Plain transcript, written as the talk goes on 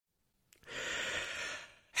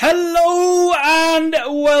Hello and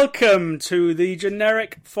welcome to the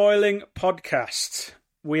Generic Foiling Podcast.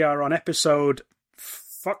 We are on episode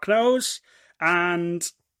fuck knows,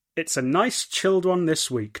 and it's a nice chilled one this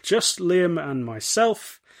week. Just Liam and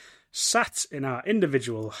myself sat in our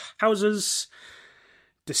individual houses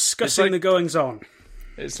discussing the goings-on.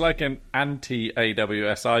 It's like an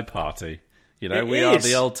anti-AWSI party. You know, we is. are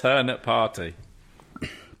the alternate party.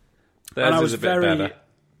 Theirs is a bit better.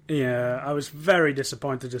 Yeah, I was very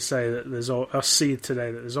disappointed to say that see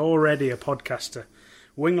today that there's already a podcaster.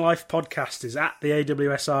 Wing Life Podcast is at the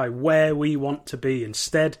AWSI, where we want to be.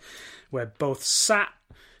 Instead, we're both sat,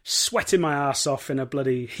 sweating my arse off in a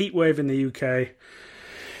bloody heat wave in the UK,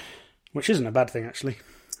 which isn't a bad thing, actually.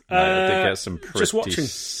 Mate, I did get some pretty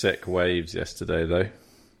sick waves yesterday, though.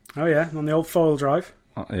 Oh, yeah, on the old foil drive.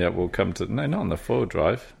 Yeah, we'll come to... No, not on the foil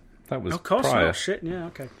drive. That was of course prior. Not. Shit, yeah,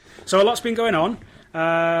 okay. So a lot's been going on.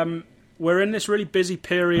 We're in this really busy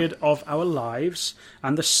period of our lives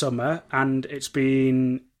and the summer, and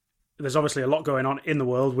there's obviously a lot going on in the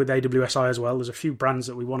world with AWSI as well. There's a few brands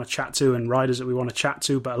that we want to chat to and riders that we want to chat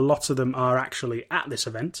to, but a lot of them are actually at this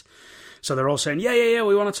event. So they're all saying, yeah,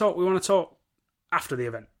 we want to talk after the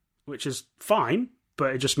event, which is fine,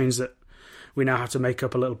 but it just means that we now have to make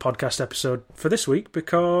up a little podcast episode for this week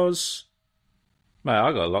because... Mate,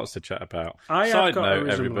 I got lots to chat about. Side note,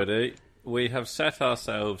 everybody... We have set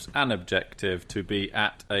ourselves an objective to be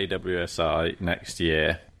at AWSI next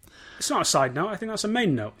year. It's not a side note. I think that's a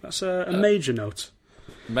main note. That's a major note.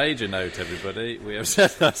 Major note, everybody. We have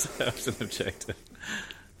set ourselves an objective.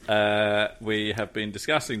 We have been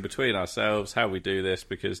discussing between ourselves how we do this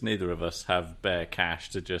because neither of us have bare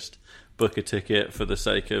cash to just book a ticket for the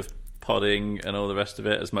sake of podding and all the rest of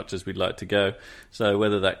it as much as we'd like to go. So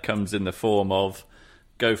whether that comes in the form of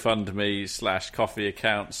GoFundMe/coffee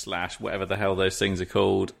account/ whatever the hell those things are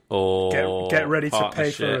called, or get ready to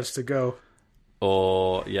pay for us to go,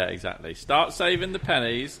 or yeah, exactly. Start saving the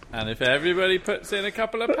pennies, and if everybody puts in a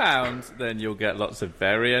couple of pounds, then you'll get lots of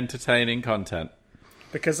very entertaining content.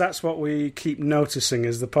 Because that's what we keep noticing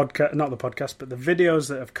is the podcast, not the podcast, but the videos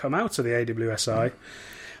that have come out of the AWSI.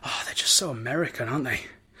 Oh, they're just so American, aren't they?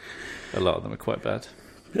 A lot of them are quite bad.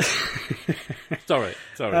 Sorry,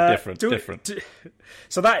 different.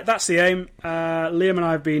 So that's the aim. Liam and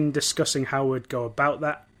I have been discussing how we'd go about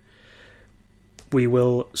that. We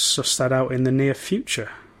will suss that out in the near future,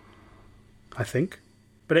 I think.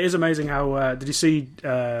 But it is amazing how... did you see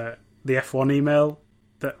the F1 email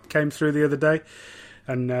that came through the other day?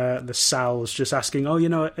 And the Sal was just asking, are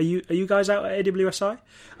you guys out at AWSI?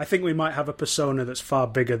 I think we might have a persona that's far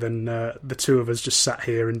bigger than the two of us just sat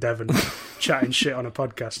here in Devon chatting shit on a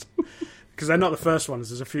podcast. Because they're not the first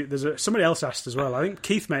ones. Somebody else asked as well. I think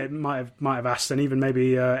Keith might have asked, and even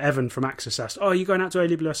maybe Evan from Axis asked, are you going out to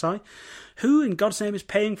AWSI? Who in God's name is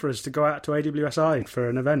paying for us to go out to AWSI for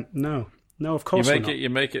an event? No, of course not. You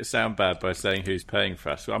make it sound bad by saying who's paying for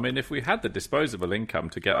us. I mean, if we had the disposable income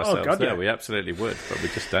to get ourselves there, we absolutely would, but we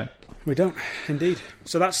just don't. We don't, indeed.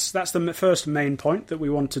 So that's the first main point that we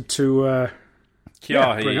wanted to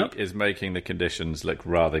bring up. Is making the conditions look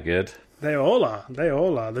rather good. They all are.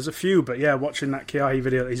 There's a few, but yeah, watching that Kiahi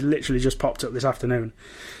video, he's literally just popped up this afternoon.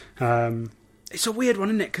 It's a weird one,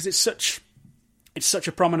 isn't it? Because it's such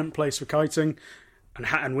a prominent place for kiting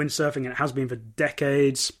and windsurfing, and it has been for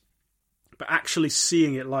decades. But actually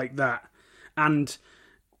seeing it like that, and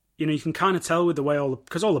you can kind of tell with the way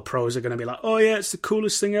because all the pros are going to be like, oh yeah, it's the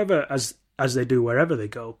coolest thing ever, as they do wherever they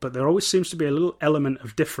go. But there always seems to be a little element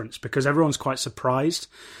of difference because everyone's quite surprised.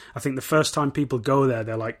 I think the first time people go there,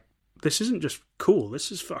 they're like, this isn't just cool,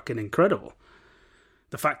 this is fucking incredible.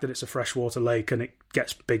 The fact that it's a freshwater lake and it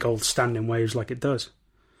gets big old standing waves like it does.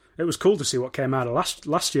 It was cool to see what came out of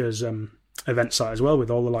last year's event site as well, with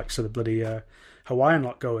all the likes of the bloody Hawaiian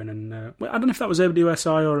lot going. And I don't know if that was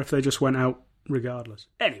AWSI or if they just went out regardless.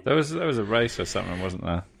 Anyway, there was a race or something, wasn't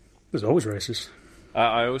there? There's always races.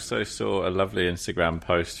 I also saw a lovely Instagram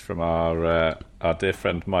post from our dear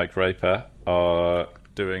friend Mike Raper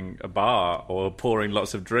doing a bar or pouring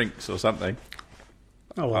lots of drinks or something.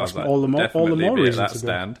 Oh, well, that's all the more reason to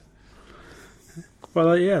stand.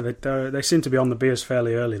 Well, yeah, they seem to be on the beers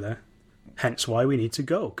fairly early there. Hence why we need to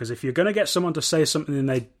go. Because if you're going to get someone to say something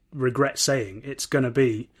they regret saying, it's going to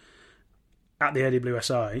be at the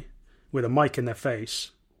AWSI with a mic in their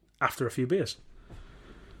face after a few beers.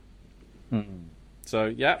 So,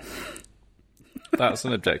 yeah, that's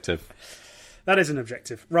an objective. That is an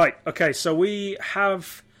objective. Right, okay, so we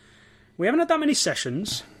haven't had that many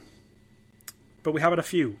sessions, but we have had a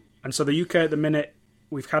few. And so the UK at the minute,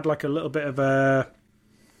 we've had like a little bit of a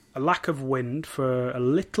lack of wind for a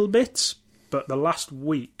little bit, but the last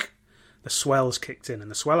week the swell's kicked in,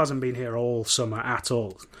 and the swell hasn't been here all summer at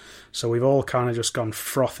all. So we've all kind of just gone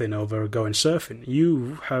frothing over going surfing.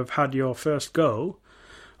 You have had your first go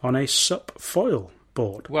on a SUP foil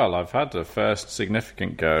board. Well, I've had a first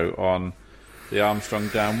significant go on the Armstrong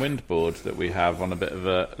Downwind board that we have on a bit of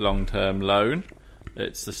a long-term loan.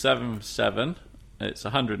 It's the 7.7. It's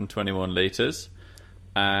 121 litres,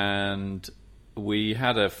 and we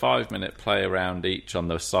had a 5-minute play around each on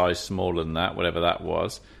the size smaller than that, whatever that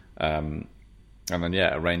was, and then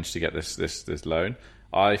arranged to get this loan.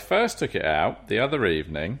 I first took it out the other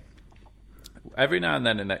evening. Every now and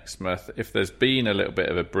then in Exmouth, if there's been a little bit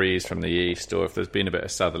of a breeze from the east, or if there's been a bit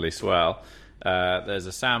of southerly swell, there's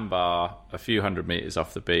a sandbar a few hundred metres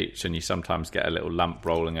off the beach, and you sometimes get a little lump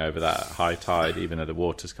rolling over that at high tide, even though the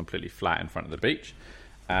water's completely flat in front of the beach.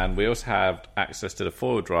 And we also have access to the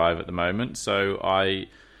foil drive at the moment, so I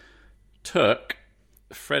took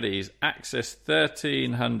Freddie's Axis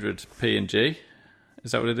 1300 P&G.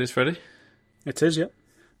 Is that what it is, Freddie? It is, yeah.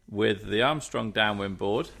 With the Armstrong Downwind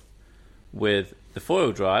board, with the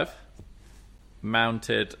foil drive,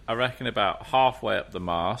 mounted, I reckon, about halfway up the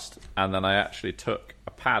mast, and then I actually took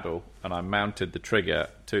a paddle and I mounted the trigger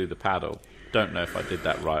to the paddle. Don't know if I did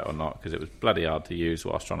that right or not, because it was bloody hard to use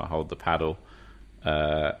whilst trying to hold the paddle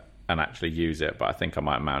and actually use it, but I think I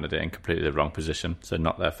might have mounted it in completely the wrong position, so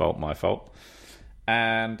not their fault, my fault.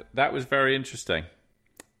 And that was very interesting.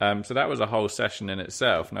 So that was a whole session in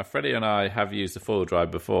itself. Now, Freddie and I have used the foil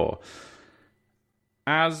drive before.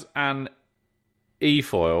 As an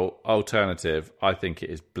e-foil alternative, I think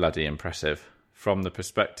it is bloody impressive from the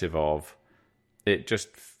perspective of it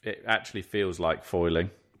actually feels like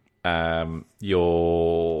foiling. The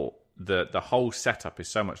whole setup is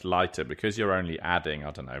so much lighter because you're only adding,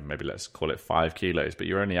 I don't know, maybe let's call it 5 kilos, but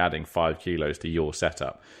you're only adding 5 kilos to your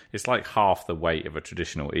setup. It's like half the weight of a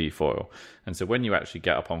traditional e-foil. And so when you actually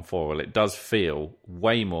get up on foil, it does feel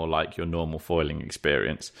way more like your normal foiling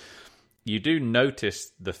experience. You do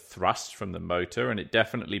notice the thrust from the motor, and it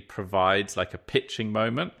definitely provides like a pitching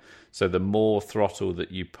moment. So the more throttle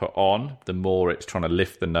that you put on, the more it's trying to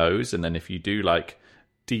lift the nose. And then if you do like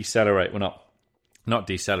decelerate, well, not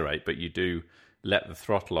decelerate, but you do let the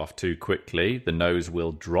throttle off too quickly, the nose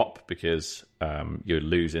will drop because you're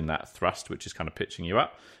losing that thrust, which is kind of pitching you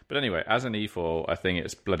up. But anyway, as an e-foil, I think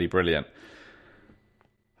it's bloody brilliant.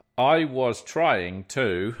 I was trying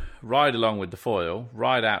to ride along with the foil,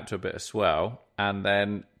 ride out to a bit of swell, and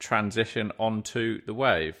then transition onto the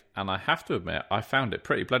wave. And I have to admit, I found it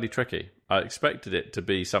pretty bloody tricky. I expected it to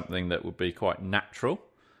be something that would be quite natural,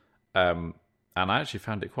 and I actually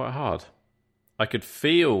found it quite hard. I could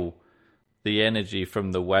feel the energy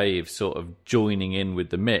from the wave sort of joining in with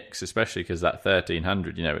the mix, especially because that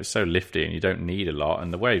 1300, it's so lifty and you don't need a lot,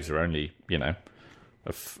 and the waves are only,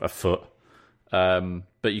 a foot.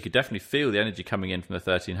 But you could definitely feel the energy coming in from the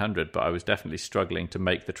 1300, but I was definitely struggling to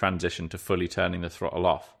make the transition to fully turning the throttle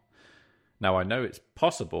off. Now, I know it's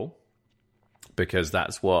possible because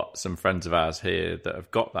that's what some friends of ours here that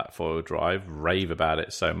have got that foil drive rave about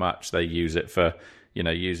it so much. They use it for,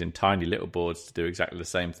 using tiny little boards to do exactly the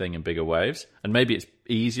same thing in bigger waves. And maybe it's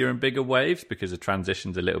easier in bigger waves because the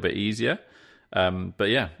transition's a little bit easier. But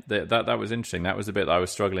yeah, that was interesting. That was the bit that I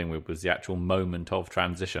was struggling with, was the actual moment of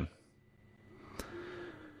transition.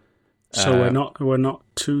 So we're not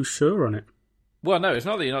too sure on it. Well, no, it's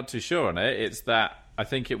not that you're not too sure on it. It's that I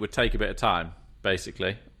think it would take a bit of time,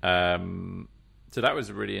 basically. So that was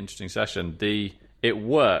a really interesting session. It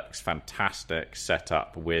works fantastic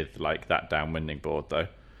setup with like that downwinding board, though.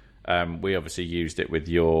 We obviously used it with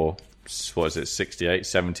your 68,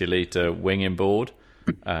 70 litre winging board,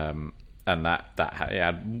 and that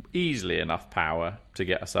had easily enough power to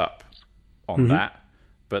get us up on that.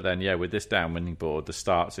 But then, with this downwinding board, the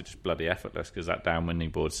starts are just bloody effortless because that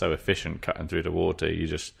downwinding board's so efficient cutting through the water.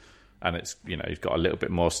 And it's, you've got a little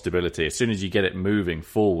bit more stability. As soon as you get it moving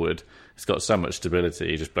forward, it's got so much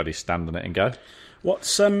stability, you just bloody stand on it and go.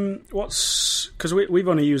 What's because we've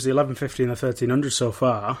only used the 1150 and the 1300 so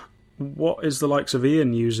far. What is the likes of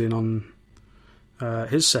Ian using on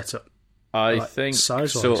his setup? I think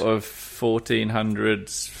size-wise? Sort of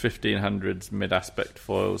 1400s, 1500s mid-aspect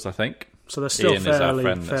foils, I think. So they're still Ian is our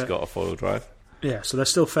friend that's got a foil drive. Yeah, so they're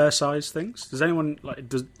still fair size things. Does anyone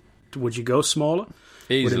would you go smaller?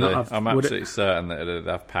 Easily. I'm absolutely certain that it'd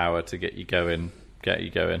have power to get you going.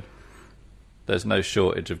 There's no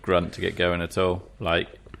shortage of grunt to get going at all. Like,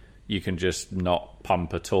 you can just not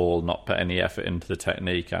pump at all, not put any effort into the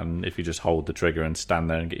technique, and if you just hold the trigger and stand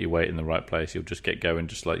there and get your weight in the right place, you'll just get going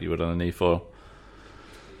just like you would on an e-foil.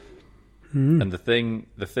 And the thing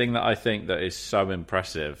that I think that is so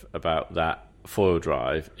impressive about that foil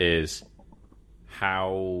drive is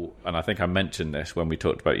how, and I think I mentioned this when we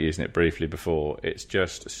talked about using it briefly before, it's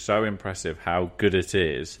just so impressive how good it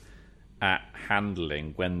is at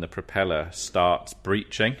handling when the propeller starts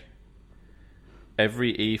breaching.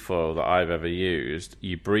 Every e-foil that I've ever used,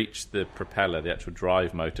 you breach the propeller, the actual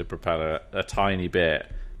drive motor propeller, a tiny bit,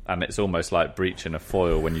 and it's almost like breaching a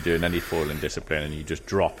foil when you're doing any foiling discipline, and you just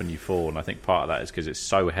drop and you fall. And I think part of that is because it's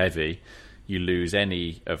so heavy, you lose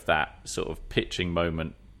any of that sort of pitching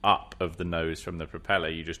moment up of the nose from the propeller.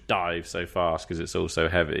 You just dive so fast because it's all so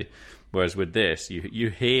heavy. Whereas with this, you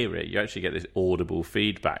hear it. You actually get this audible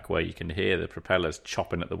feedback where you can hear the propellers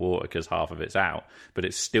chopping at the water because half of it's out, but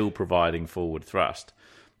it's still providing forward thrust.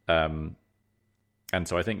 And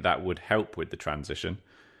so I think that would help with the transition.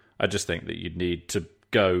 I just think that you'd need to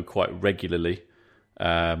go quite regularly.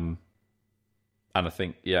 And I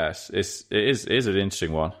think, yes, it is an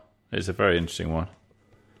interesting one. It's a very interesting one.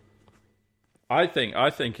 I think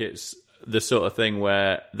it's the sort of thing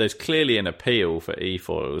where there's clearly an appeal for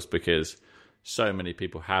e-foils because so many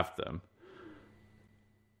people have them.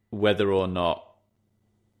 Whether or not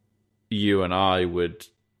you and I would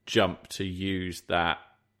jump to use that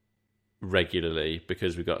regularly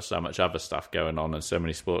because we've got so much other stuff going on and so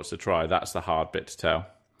many sports to try, that's the hard bit to tell.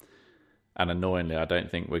 And annoyingly, I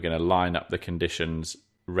don't think we're going to line up the conditions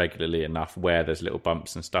regularly enough where there's little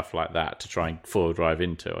bumps and stuff like that to try and foil drive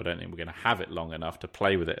into. I don't think we're going to have it long enough to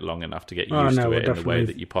play with it long enough to get used to it in the way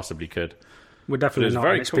that you possibly could. We're definitely not.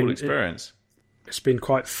 It was a very cool experience. It's been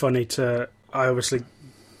quite funny to... I obviously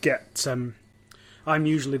get... I'm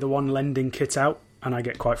usually the one lending kit out, and I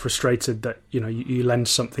get quite frustrated that you lend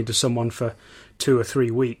something to someone for 2 or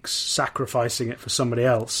 3 weeks, sacrificing it for somebody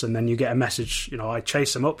else, and then you get a message. I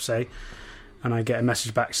chase them up, say, and I get a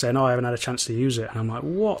message back saying, "Oh, I haven't had a chance to use it." And I'm like,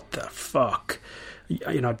 "What the fuck?"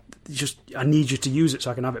 I need you to use it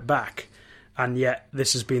so I can have it back. And yet,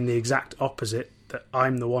 this has been the exact opposite. That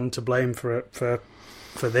I'm the one to blame for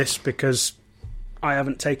this because I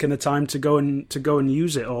haven't taken the time to go and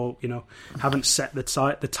use it, or haven't set the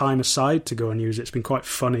time aside to go and use it. It's been quite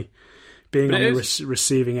funny being on the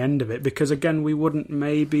receiving end of it because again, we wouldn't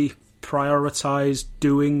maybe prioritise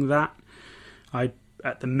doing that.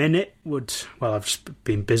 At the minute I've just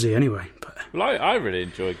been busy anyway. But I really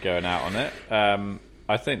enjoyed going out on it.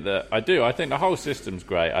 I think the whole system's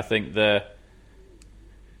great. I think I've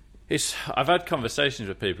had conversations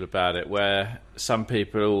with people about it where some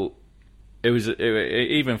people,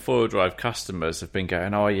 even foil drive customers have been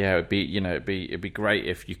going, "Oh yeah, it'd be great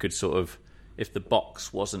if you could sort of, if the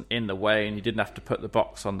box wasn't in the way and you didn't have to put the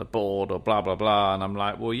box on the board or blah blah blah." And I'm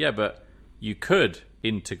like, well, yeah, but you could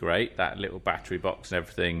integrate that little battery box and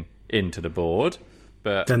everything into the board,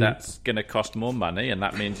 but that's going to cost more money, and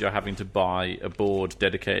that means you're having to buy a board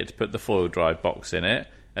dedicated to put the foil drive box in it,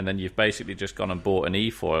 and then you've basically just gone and bought an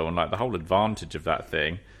e-foil. And like the whole advantage of that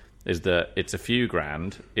thing is that it's a few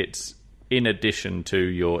grand. It's in addition to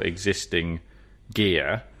your existing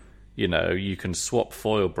gear. You can swap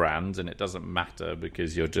foil brands and it doesn't matter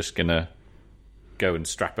because you're just going to go and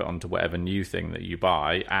strap it onto whatever new thing that you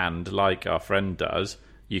buy. And like our friend does,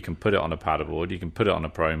 you can put it on a paddleboard, you can put it on a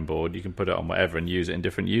prone board, you can put it on whatever and use it in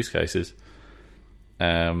different use cases.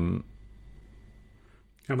 And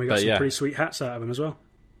we got some pretty sweet hats out of them as well.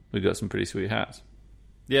 We got some pretty sweet hats.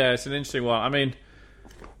 Yeah, it's an interesting one. I mean,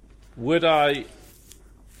 would I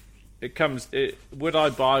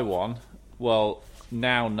buy one? Well,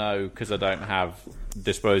 now no, because I don't have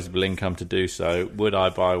disposable income to do so. Would I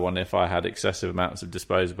buy one if I had excessive amounts of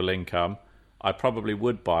disposable income? I probably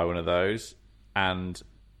would buy one of those, and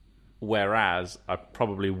whereas I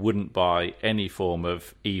probably wouldn't buy any form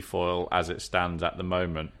of e-foil as it stands at the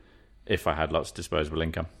moment if I had lots of disposable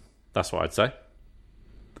income. That's what I'd say.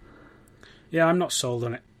 Yeah, I'm not sold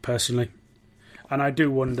on it personally, and I do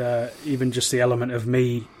wonder, even just the element of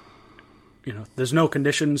me, there's no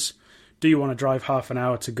conditions. Do you want to drive half an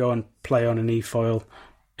hour to go and play on an e-foil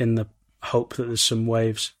in the hope that there's some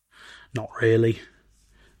waves? Not really.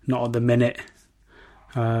 Not at the minute.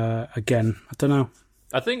 Again, I don't know.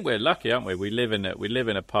 I think we're lucky, aren't we? We live in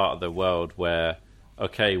a part of the world where,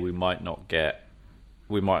 okay, we might not get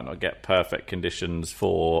perfect conditions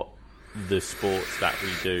for the sports that we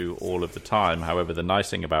do all of the time. However, the nice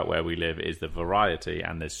thing about where we live is the variety,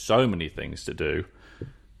 and there's so many things to do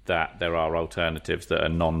that there are alternatives that are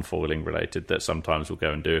non-foiling related that sometimes we'll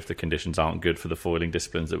go and do if the conditions aren't good for the foiling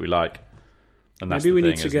disciplines that we like. And that's maybe we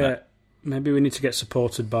need to get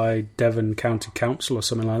supported by Devon County Council or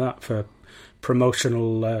something like that for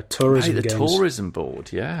promotional tourism the games. Tourism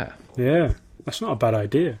board, yeah, that's not a bad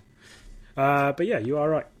idea. But yeah, you are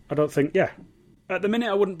right. I don't think at the minute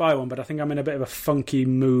I wouldn't buy one, but I think I'm in a bit of a funky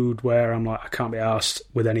mood where I'm like, I can't be arsed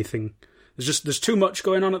with anything. There's too much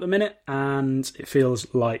going on at the minute, and it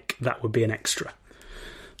feels like that would be an extra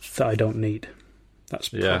that I don't need.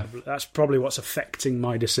 That's probably what's affecting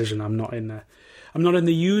my decision. I'm not in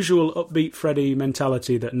the usual upbeat Freddie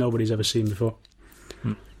mentality that nobody's ever seen before.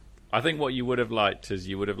 I think what you would have liked is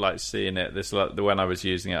you would have liked seeing it. When I was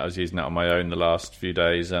using it on my own the last few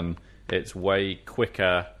days, and it's way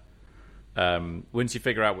quicker. Once you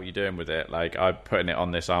figure out what you're doing with it, like I'm putting it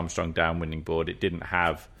on this Armstrong downwinding board,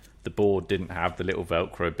 the board didn't have the little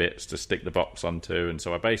Velcro bits to stick the box onto, and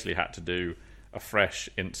so I basically had to do a fresh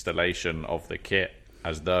installation of the kit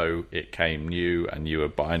as though it came new and you were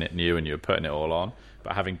buying it new and you were putting it all on.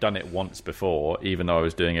 But having done it once before, even though I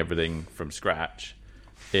was doing everything from scratch,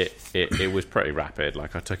 it was pretty rapid.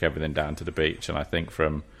 Like I took everything down to the beach, and I think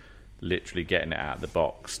from literally getting it out of the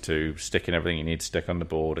box to sticking everything you need to stick on the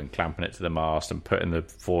board and clamping it to the mast and putting the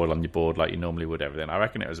foil on your board like you normally would everything, I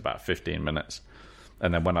reckon it was about 15 minutes.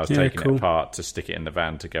 And then when I was taking it apart to stick it in the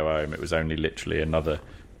van to go home, it was only literally another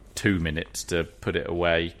 2 minutes to put it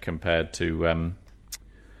away compared to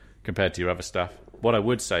your other stuff. What I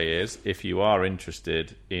would say is, if you are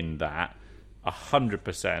interested in that,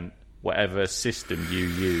 100% whatever system you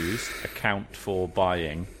use, account for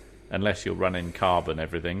buying, unless you're running carbon,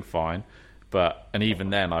 everything, fine. And even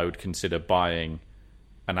then, I would consider buying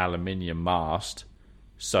an aluminium mast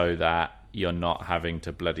so that you're not having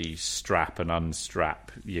to bloody strap and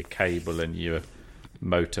unstrap your cable and your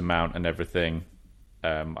motor mount and everything.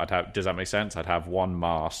 Does that make sense? I'd have one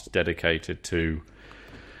mast dedicated to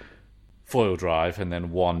foil drive and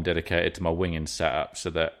then one dedicated to my winging setup, so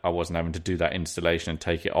that I wasn't having to do that installation and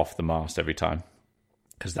take it off the mast every time,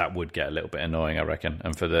 because that would get a little bit annoying, I reckon.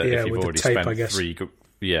 And if you've already spent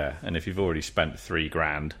if you've already spent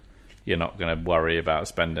 $3,000, you're not going to worry about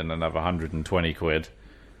spending another 120 quid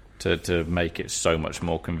to make it so much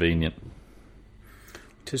more convenient.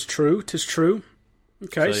 'Tis true.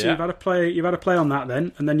 Okay, so you've had a play on that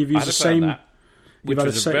then, and then you've used the same. Which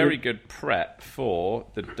was a very good prep for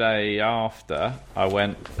the day after I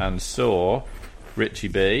went and saw Richie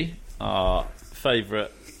B, our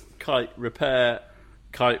favourite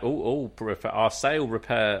our sail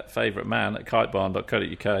repair favourite man at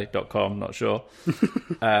kitebarn.co.uk.com, not sure.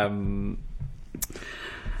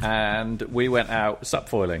 And we went out SUP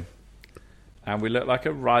foiling, and we looked like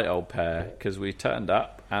a right old pair because we turned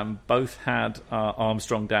up and both had our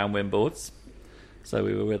Armstrong downwind boards. So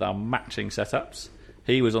we were with our matching setups.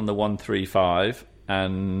 He was on the 135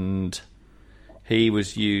 and he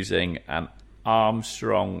was using an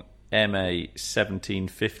Armstrong MA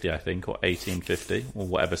 1750, I think, or 1850, or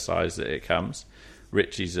whatever size that it comes.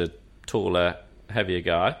 Richie's a taller, heavier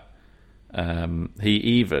guy.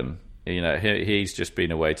 He's just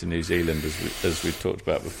been away to New Zealand, as we've talked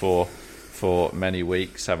about before, for many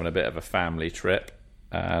weeks, having a bit of a family trip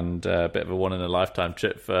and a bit of a one-in-a-lifetime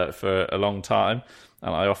trip for a long time.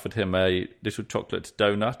 And I offered him a little chocolate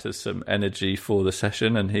donut as some energy for the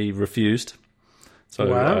session, and he refused. So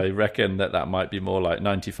wow. I reckon that might be more like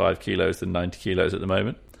 95 kilos than 90 kilos at the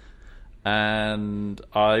moment. And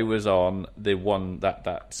I was on the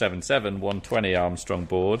that 7.7 120 Armstrong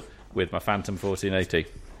board with my Phantom 1480.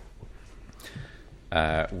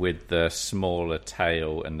 With the smaller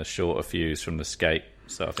tail and the shorter fuse from the skate.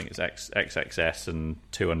 So I think it's XXS and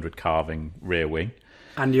 200 carving rear wing.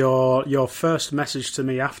 And your first message to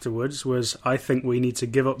me afterwards was, I think we need to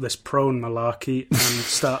give up this prone malarkey and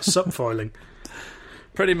start SUP foiling.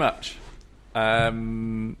 Pretty much.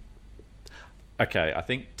 Okay, I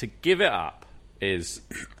think to give it up is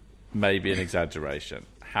maybe an exaggeration.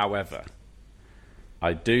 However,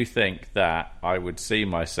 I do think that I would see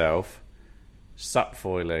myself SUP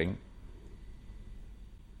foiling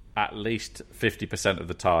at least 50% of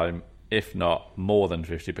the time, if not more than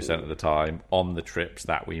 50% of the time, on the trips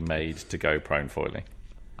that we made to go prone foiling.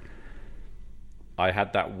 I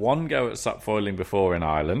had that one go at SUP foiling before in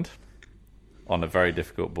Ireland on a very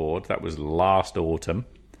difficult board. That was last autumn.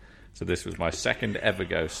 So this was my second ever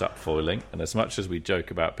go SUP foiling. And as much as we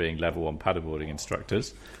joke about being level 1 paddleboarding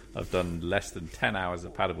instructors, I've done less than 10 hours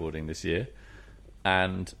of paddleboarding this year.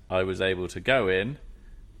 And I was able to go in,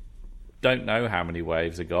 don't know how many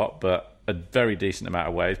waves I got, but a very decent amount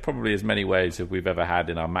of waves, probably as many waves as we've ever had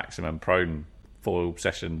in our maximum prone foil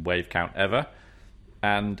session wave count ever.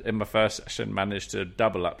 And in my first session managed to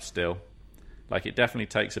double up still. Like, it definitely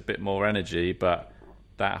takes a bit more energy, but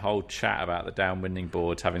that whole chat about the downwinding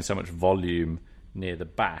boards having so much volume near the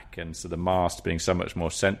back, and so the mast being so much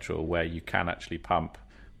more central where you can actually pump,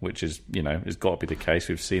 which is, has got to be the case.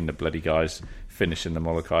 We've seen the bloody guys finishing the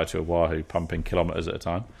Molokai to Oahu pumping kilometres at a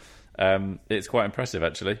time. It's quite impressive,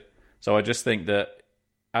 actually. So I just think that,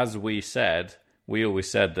 as we said, we always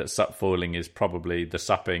said that SUP foiling is probably the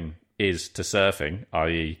supping is to surfing,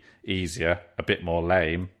 i.e. easier, a bit more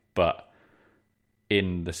lame, but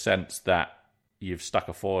in the sense that you've stuck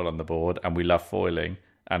a foil on the board, and we love foiling,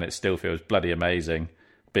 and it still feels bloody amazing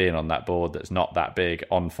being on that board that's not that big,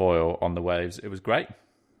 on foil, on the waves. It was great.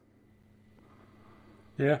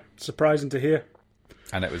 Yeah, surprising to hear.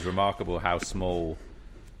 And it was remarkable how small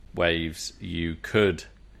waves you could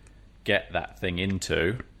get that thing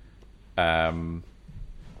into. And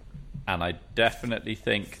I definitely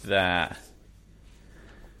think that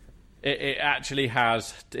it actually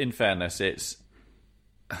has, in fairness,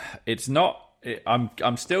 it's not...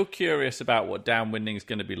 I'm still curious about what downwinding is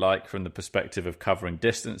going to be like from the perspective of covering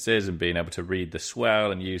distances and being able to read the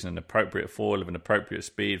swell and using an appropriate foil of an appropriate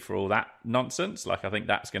speed for all that nonsense. Like, I think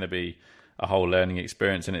that's going to be a whole learning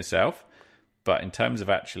experience in itself. But in terms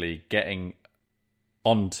of actually getting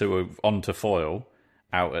onto foil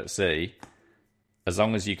out at sea, as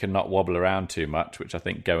long as you can not wobble around too much, which I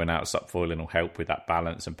think going out SUP foiling will help with that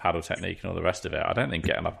balance and paddle technique and all the rest of it, I don't think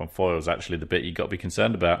getting up on foil is actually the bit you've got to be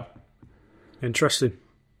concerned about. Interesting.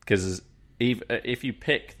 Because if you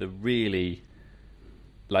pick the really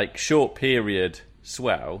short period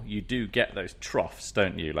swell, you do get those troughs,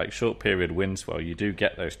 don't you? Like short period wind swell, you do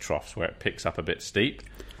get those troughs where it picks up a bit steep.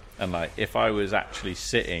 And if I was actually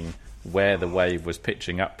sitting where the wave was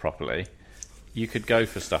pitching up properly, you could go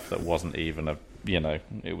for stuff that wasn't even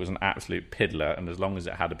it was an absolute piddler, and as long as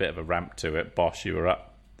it had a bit of a ramp to it, bosh, you were up.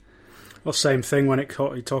 Well, same thing when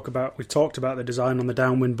we talked about the design on the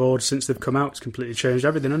downwind board since they've come out. It's completely changed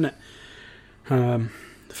everything, hasn't it?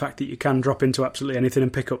 The fact that you can drop into absolutely anything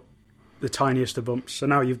and pick up the tiniest of bumps. So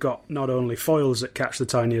now you've got not only foils that catch the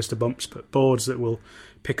tiniest of bumps, but boards that will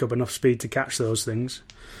pick up enough speed to catch those things.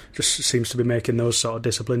 Just seems to be making those sort of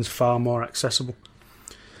disciplines far more accessible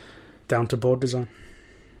down to board design.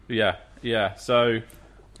 Yeah. So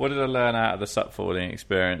what did I learn out of the SUP foiling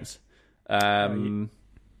experience?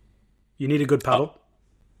 You need a good paddle.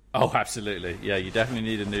 Oh, absolutely. Yeah, you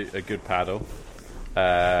definitely need a good paddle.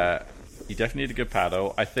 You definitely need a good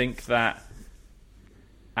paddle. I think that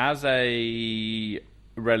as a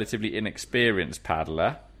relatively inexperienced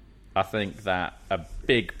paddler, I think that a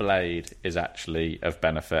big blade is actually of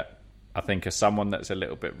benefit. I think as someone that's a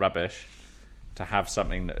little bit rubbish, to have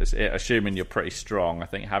something that is, assuming you're pretty strong, I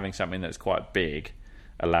think having something that's quite big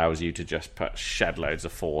allows you to just put shed loads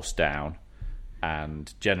of force down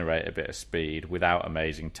and generate a bit of speed without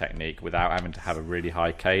amazing technique, without having to have a really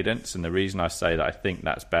high cadence. And the reason I say that I think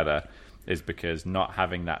that's better is because not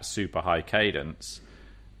having that super high cadence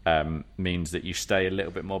means that you stay a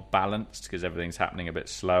little bit more balanced because everything's happening a bit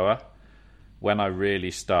slower. When I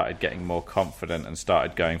really started getting more confident and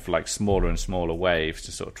started going for smaller and smaller waves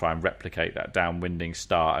to sort of try and replicate that downwinding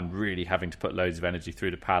start and really having to put loads of energy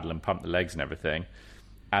through the paddle and pump the legs and everything,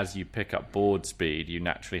 as you pick up board speed, you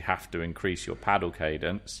naturally have to increase your paddle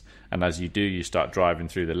cadence. And as you do, you start driving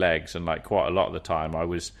through the legs. And quite a lot of the time I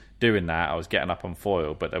was doing that, I was getting up on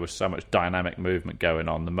foil, but there was so much dynamic movement going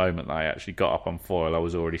on. The moment that I actually got up on foil, I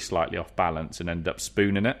was already slightly off balance and ended up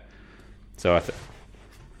spooning it. So I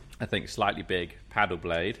think slightly big paddle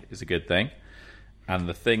blade is a good thing. And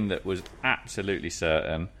the thing that was absolutely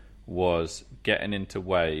certain was getting into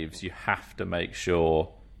waves, you have to make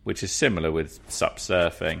sure, which is similar with SUP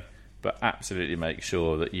surfing, but absolutely make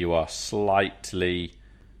sure that you are slightly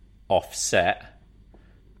offset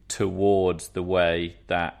towards the way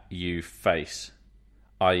that you face.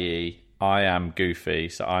 I.e., I am goofy,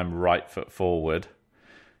 so I'm right foot forward,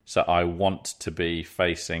 so I want to be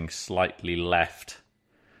facing slightly left,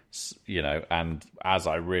 and as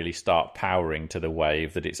I really start powering to the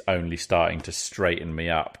wave, that it's only starting to straighten me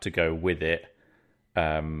up to go with it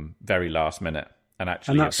very last minute. And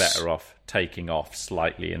actually, you're better off taking off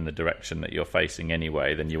slightly in the direction that you're facing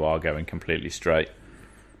anyway than you are going completely straight.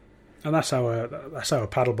 And that's our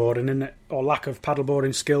paddleboarding, isn't it? Or lack of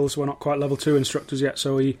paddleboarding skills. We're not quite level 2 instructors yet,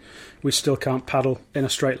 so we still can't paddle in a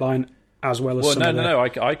straight line as well as. Well, no.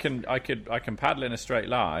 I can paddle in a straight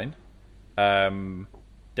line,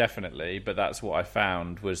 definitely. But that's what I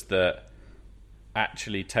found was that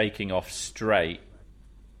actually taking off straight.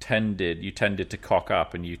 You tended to cock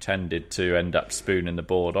up and you tended to end up spooning the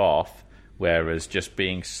board off, whereas just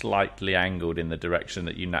being slightly angled in the direction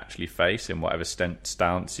that you naturally face in whatever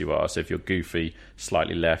stance you are. So if you're goofy,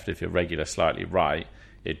 slightly left; if you're regular, slightly right.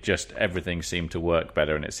 Everything seemed to work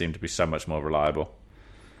better, and it seemed to be so much more reliable.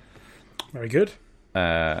 Very good.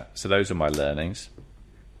 So those are my learnings.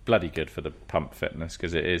 Bloody good for the pump fitness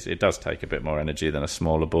because it does take a bit more energy than a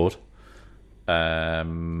smaller board. I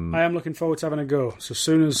am looking forward to having a go. So as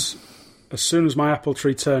soon as my apple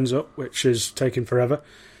tree turns up, which is taking forever,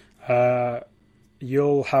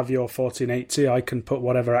 you'll have your 1480. I can put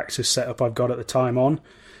whatever Axis setup I've got at the time on,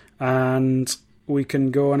 and we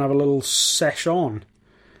can go and have a little sesh on.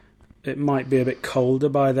 It might be a bit colder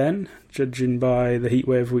by then, judging by the heat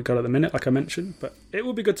wave we got at the minute, like I mentioned, but it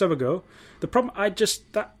will be good to have a go. The problem,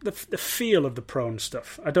 the feel of the prone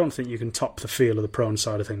stuff, I don't think you can top the feel of the prone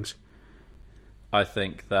side of things. I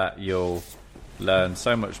think that you'll learn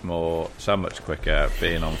so much more, so much quicker,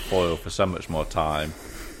 being on foil for so much more time,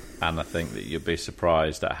 and I think that you'll be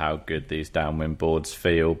surprised at how good these downwind boards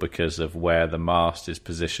feel because of where the mast is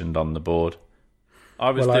positioned on the board.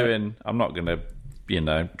 I'm not going to,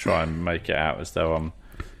 try and make it out as though I'm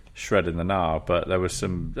shredding the gnar, but there was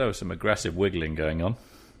some aggressive wiggling going on.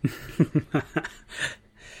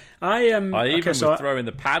 I even was throwing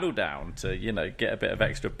the paddle down to get a bit of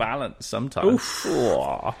extra balance sometimes.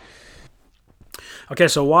 Okay,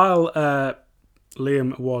 so while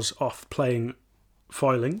Liam was off playing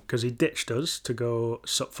foiling, because he ditched us to go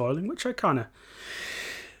SUP foiling, which I kind of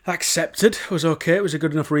accepted, was okay. It was a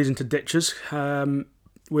good enough reason to ditch us.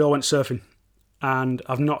 We all went surfing, and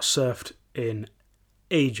I've not surfed in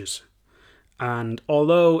ages. And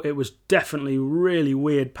although it was definitely really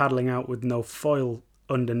weird paddling out with no foil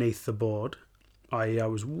underneath the board, I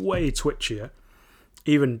was way twitchier.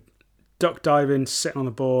 Even duck diving, sitting on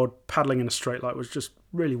the board, paddling in a straight line was just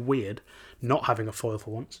really weird, not having a foil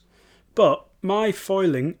for once. But my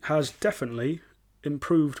foiling has definitely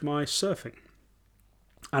improved my surfing.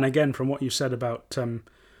 And again, from what you said about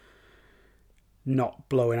not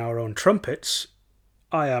blowing our own trumpets,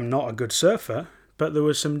 I am not a good surfer, but there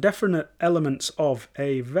was some definite elements of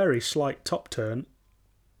a very slight top turn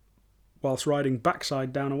whilst riding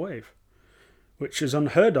backside down a wave, which is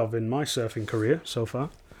unheard of in my surfing career so far.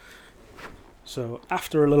 So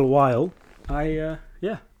after a little while, I've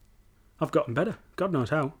gotten better. God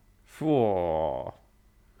knows how. Whoa.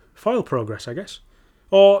 Foil progress, I guess.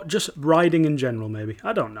 Or just riding in general, maybe.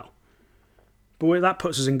 I don't know. But that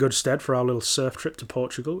puts us in good stead for our little surf trip to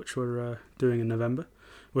Portugal, which we're doing in November.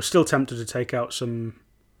 We're still tempted to take out some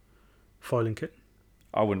foiling kit.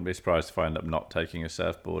 I wouldn't be surprised if I end up not taking a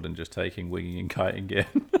surfboard and just taking winging and kiting gear.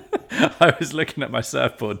 I was looking at my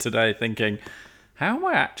surfboard today thinking, how am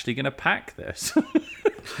I actually going to pack this?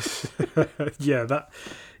 Yeah,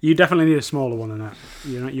 you definitely need a smaller one than that.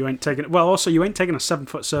 You ain't taking. Well, also you ain't taking a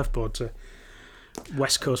 7-foot surfboard to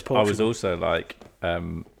West Coast Portugal. I was also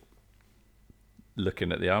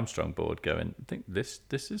looking at the Armstrong board, going, I think does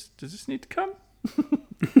this need to come?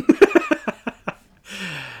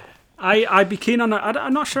 I'd be keen on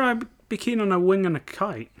I'm not sure I'd be keen on a wing and a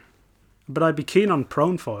kite, but I'd be keen on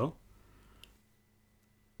prone foil.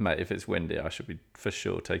 Mate, if it's windy, I should be for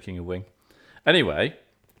sure taking a wing. Anyway,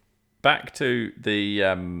 back to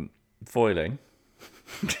the foiling,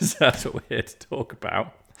 because that's what we're here to talk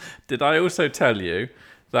about. Did I also tell you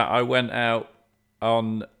that I went out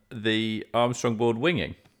on the Armstrong board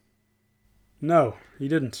winging? No, you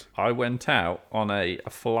didn't. I went out on a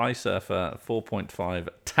Fly Surfer 4.5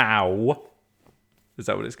 Tau. Is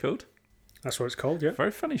that what it's called? That's what it's called, yeah.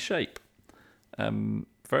 Very funny shape.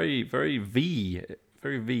 Very, very V.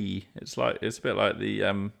 Very V. It's a bit like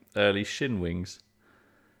the early shin wings.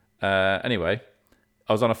 Anyway,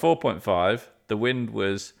 I was on a 4.5. The wind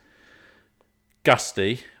was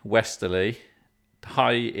gusty, westerly,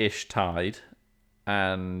 high-ish tide,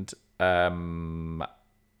 and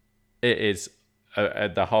it is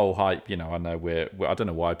the whole hype. I know I don't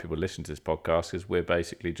know why people listen to this podcast, because we're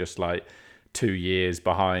basically just like 2 years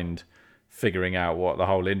behind figuring out what the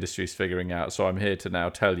whole industry's figuring out. So I'm here to now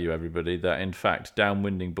tell you, everybody, that in fact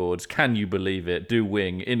downwinding boards, can you believe it, do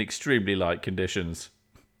wing in extremely light conditions.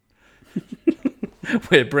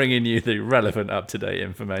 We're bringing you the relevant, up-to-date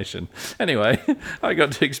information. Anyway, I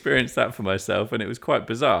got to experience that for myself, and it was quite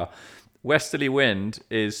bizarre. Westerly wind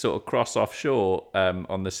is sort of cross offshore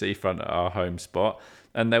on the seafront at our home spot,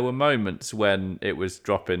 and there were moments when it was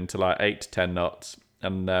dropping to like 8 to 10 knots,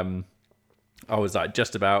 and I was like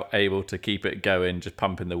just about able to keep it going, just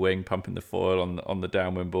pumping the wing, pumping the foil on the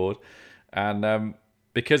downwind board, and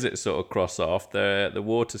because it's sort of cross off, the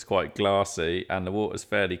water's quite glassy and the water's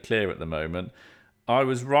fairly clear at the moment. I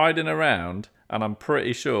was riding around, and I'm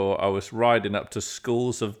pretty sure I was riding up to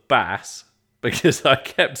schools of bass, because I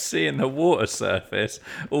kept seeing the water surface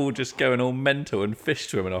all just going all mental and fish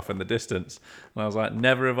swimming off in the distance. And I was like,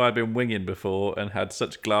 never have I been winging before and had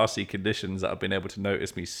such glassy conditions that I've been able to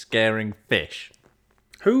notice me scaring fish.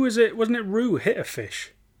 Who was it? Wasn't it Rue hit a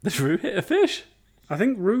fish? Did Rue hit a fish? I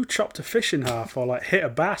think Rue chopped a fish in half, or like hit a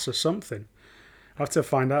bass or something. I have to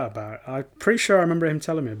find out about it. I'm pretty sure I remember him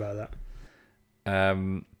telling me about that.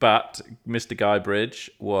 But Mr. Guybridge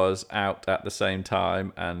was out at the same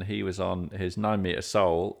time, and he was on his 9-metre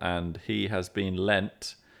sole, and he has been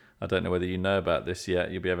lent. I don't know whether you know about this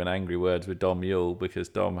yet. You'll be having angry words with Dom Yule, because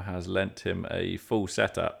Dom has lent him a full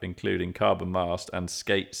setup, including carbon mast and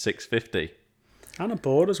skate 650. And a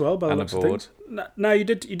board as well, by the looks of things. No, you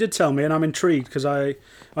did tell me, and I'm intrigued because I'd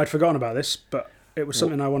forgotten about this, but it was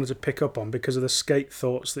something I wanted to pick up on because of the skate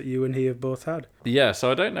thoughts that you and he have both had. Yeah,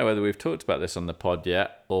 so I don't know whether we've talked about this on the pod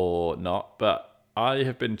yet or not, but I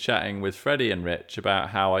have been chatting with Freddie and Rich about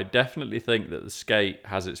how I definitely think that the skate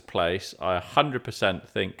has its place. I 100%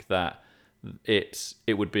 think that it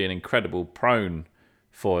would be an incredible prone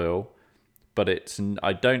foil, but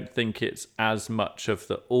I don't think it's as much of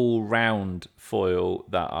the all-round foil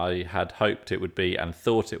that I had hoped it would be and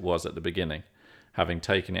thought it was at the beginning, having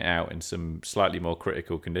taken it out in some slightly more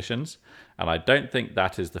critical conditions. And I don't think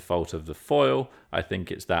that is the fault of the foil. I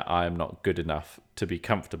think it's that I am not good enough to be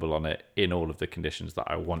comfortable on it in all of the conditions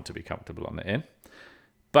that I want to be comfortable on it in.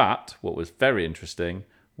 But what was very interesting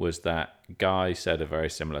was that Guy said a very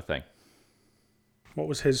similar thing. What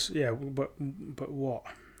was his... Yeah, but what?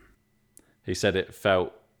 He said it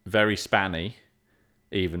felt very spanny,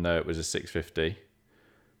 even though it was a 650,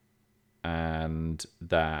 and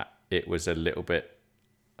that it was a little bit...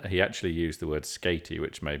 He actually used the word skatey,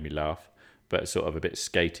 which made me laugh, but sort of a bit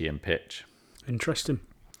skatey in pitch. Interesting.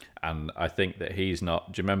 And I think that he's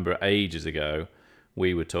not... Do you remember ages ago,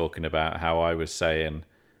 we were talking about how I was saying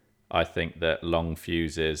I think that long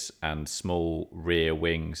fuses and small rear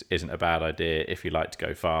wings isn't a bad idea if you like to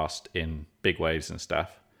go fast in big waves and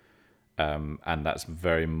stuff. And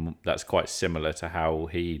that's quite similar to how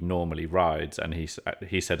he normally rides, and he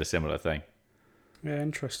said a similar thing. Yeah,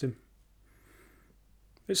 interesting.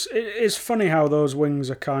 It's funny how those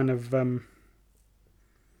wings are kind of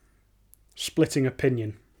splitting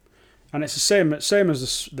opinion, and it's the same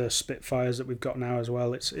as the Spitfires that we've got now as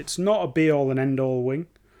well. It's not a be all and end all wing.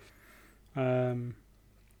 We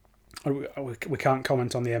can't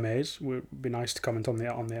comment on the MAs. It would be nice to comment on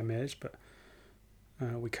the MAs, but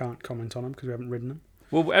we can't comment on them because we haven't ridden them.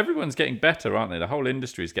 Well, everyone's getting better, aren't they? The whole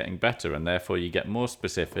industry is getting better, and therefore you get more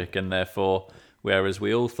specific, and therefore, whereas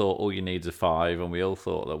we all thought all you need is a 5, and we all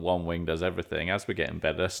thought that one wing does everything, as we're getting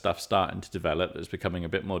better, stuff's starting to develop that's becoming a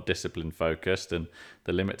bit more discipline focused, and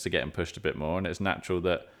the limits are getting pushed a bit more, and it's natural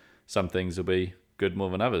that some things will be good more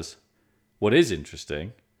than others. What is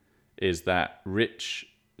interesting is that Rich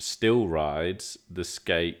still rides the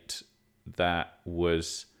skate that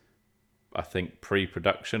was, I think,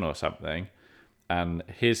 pre-production or something, and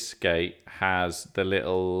his skate has the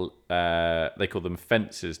little they call them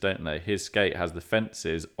fences, don't they? His skate has the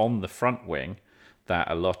fences on the front wing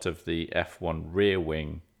that a lot of the F1 rear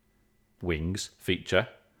wings feature,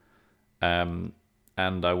 and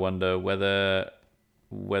I wonder whether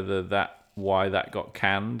why that got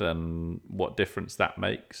canned and what difference that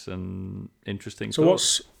makes, and interesting. So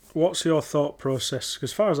what's your thought process? Because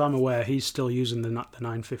as far as I'm aware, he's still using the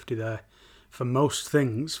 950 there for most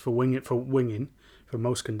things, for winging, for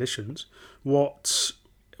most conditions. What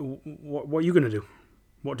are you going to do?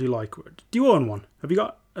 What do you like? Do you own one? Have you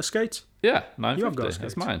got a skate? Yeah, 950. You have got a skate.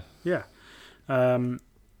 That's mine. Yeah.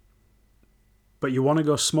 But you want to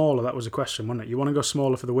go smaller. That was a question, wasn't it? You want to go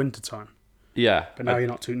smaller for the winter time. Yeah, but now you're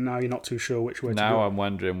not too sure which way to go. Now I'm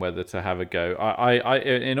wondering whether to have a go. I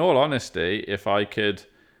in all honesty, if I could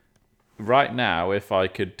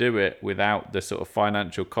do it without the sort of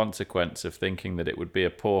financial consequence of thinking that it would be a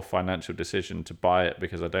poor financial decision to buy it,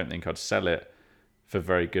 because I don't think I'd sell it for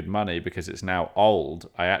very good money because it's now old,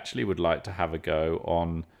 I actually would like to have a go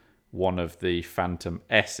on one of the Phantom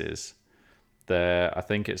S's. I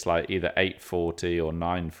think it's like either 840 or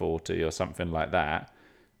 940 or something like that.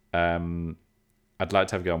 I'd like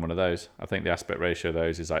to have a go on one of those. I think the aspect ratio of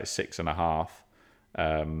those is like 6.5.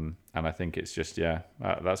 And I think it's just,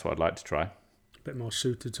 that's what I'd like to try. A bit more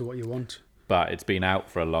suited to what you want. But it's been out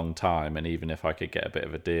for a long time, and even if I could get a bit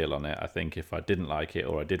of a deal on it, I think if I didn't like it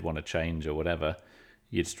or I did want to change or whatever,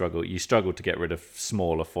 you struggle to get rid of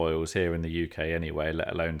smaller foils here in the UK anyway,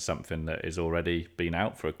 let alone something that has already been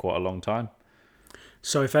out for quite a long time.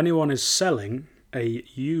 So if anyone is selling a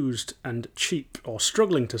used and cheap, or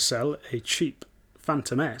struggling to sell a cheap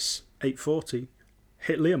Phantom S 840,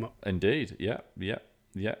 hit Liam up. Indeed, yeah.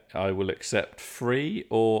 I will accept free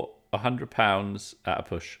or £100 at a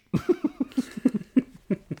push.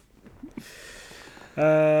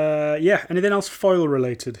 Anything else foil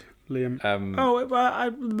related, Liam?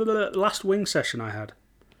 Last wing session I had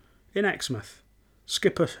in Exmouth,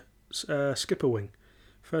 skipper wing,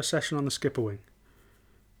 first session on the skipper wing,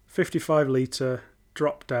 55 litre,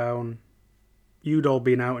 drop down, you'd all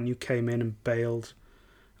been out and you came in and bailed,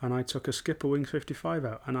 and I took a Skipper Wings 55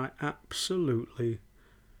 out, and I absolutely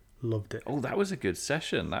loved it. Oh, that was a good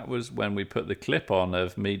session. That was when we put the clip on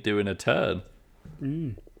of me doing a turn.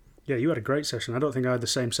 Yeah, you had a great session. I don't think I had the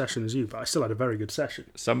same session as you, but I still had a very good session.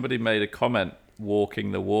 Somebody made a comment,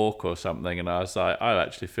 walking the walk or something, and I was like, I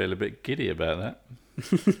actually feel a bit giddy about that.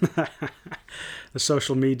 The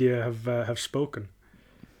social media have spoken.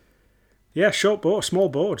 Yeah, short board, small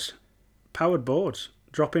boards, powered boards.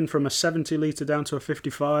 Dropping from a 70 litre down to a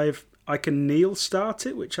 55. I can kneel start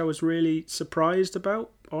it, which I was really surprised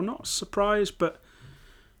about. Or not surprised, but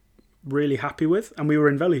really happy with. And we were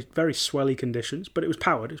in very, very swelly conditions, but it was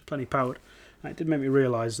powered. It was plenty powered. And it did make me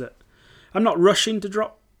realise that I'm not rushing to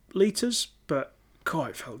drop litres, but God,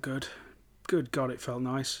 it felt good. Good God, it felt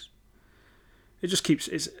nice. It just keeps...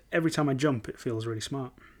 every time I jump, it feels really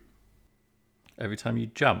smart. Every time you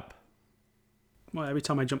jump? Well, every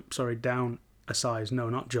time I jump, down a size. No,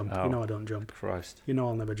 not jump. Oh, you know I don't jump. Christ. You know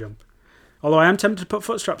I'll never jump. Although I am tempted to put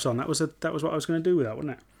foot straps on. That was what I was going to do with that,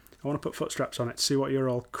 wasn't it? I want to put foot straps on it to see what you're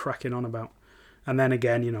all cracking on about. And then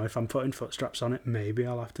again, if I'm putting foot straps on it, maybe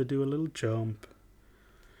I'll have to do a little jump.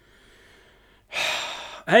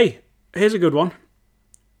 Hey, here's a good one.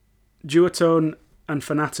 Dutone and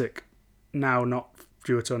Fanatic. Now, not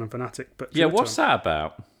Dutone and Fanatic, but Dutone. Yeah, what's that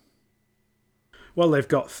about? Well, they've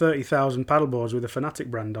got 30,000 paddleboards with a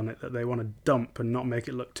Fanatic brand on it that they want to dump and not make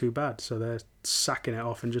it look too bad. So they're sacking it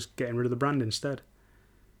off and just getting rid of the brand instead.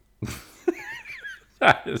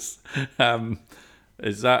 That is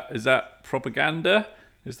that propaganda?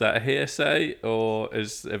 Is that a hearsay, or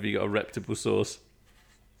have you got a reputable source?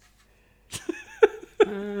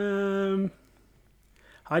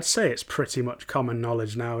 I'd say it's pretty much common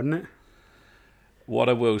knowledge now, isn't it? What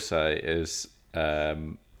I will say is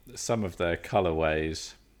some of their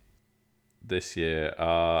colourways this year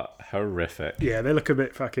are horrific. Yeah, they look a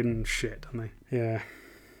bit fucking shit, don't they? Yeah.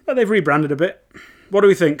 But they've rebranded a bit. What do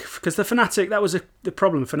we think? Because the Fanatic, that was the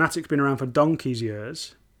problem. Fanatic's been around for donkey's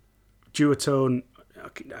years. Duotone,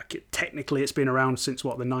 technically it's been around since, the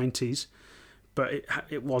 90s. But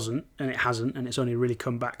it wasn't, and it hasn't, and it's only really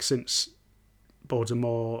come back since boards are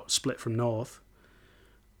more split from North.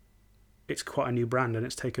 It's quite a new brand, and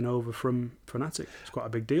it's taken over from Fanatic. It's quite a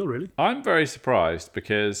big deal, really. I'm very surprised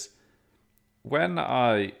because when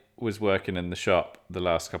I was working in the shop the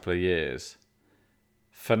last couple of years,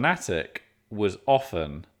 Fanatic was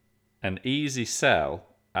often an easy sell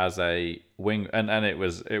as a wing, and it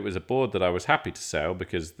was a board that I was happy to sell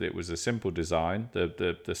because it was a simple design.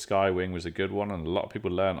 The Sky Wing was a good one, and a lot of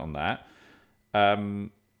people learnt on that.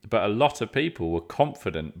 But a lot of people were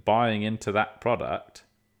confident buying into that product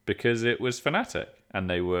because it was Fanatic, and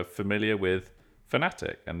they were familiar with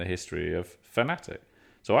Fanatic and the history of Fanatic.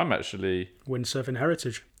 So I'm actually... Windsurfing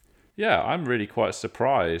heritage. Yeah, I'm really quite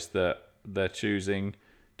surprised that they're choosing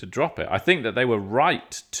to drop it. I think that they were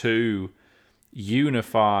right to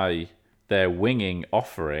unify their winging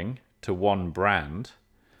offering to one brand,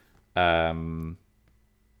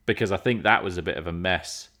 because I think that was a bit of a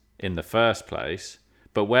mess in the first place.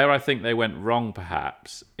 But where I think they went wrong,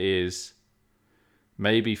 perhaps, is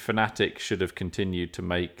maybe Fanatic should have continued to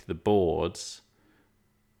make the boards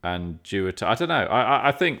and Duotone. I don't know.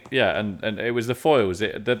 I think, yeah, and it was the foils.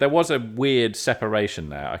 There was a weird separation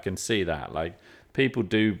there. I can see that. Like, people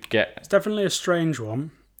do get... It's definitely a strange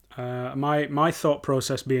one. My thought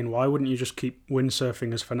process being, why wouldn't you just keep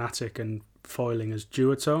windsurfing as Fanatic and foiling as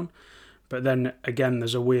Duotone? But then, again,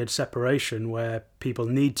 there's a weird separation where people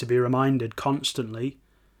need to be reminded constantly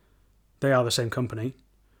they are the same company.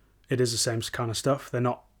 It is the same kind of stuff. They're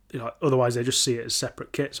not, otherwise they just see it as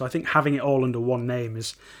separate kit. So I think having it all under one name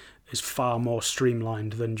is far more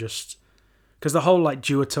streamlined than just... Because the whole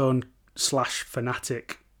Duotone /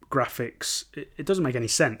 Fanatic graphics, it doesn't make any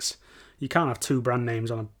sense. You can't have two brand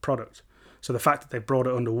names on a product. So the fact that they brought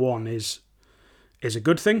it under one is a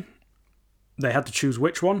good thing. They had to choose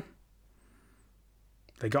which one.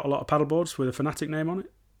 They got a lot of paddleboards with a Fanatic name on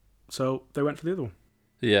it, so they went for the other one.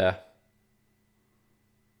 Yeah.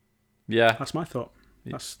 That's my thought.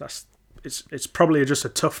 It's probably just a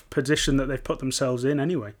tough position that they've put themselves in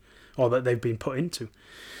anyway, or that they've been put into.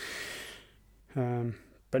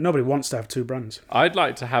 But nobody wants to have two brands. I'd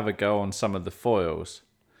like to have a go on some of the foils,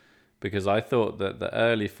 because I thought that the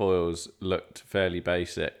early foils looked fairly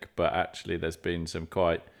basic, but actually there's been some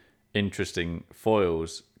quite interesting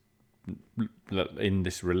foils in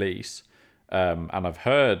this release, and I've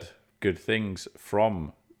heard good things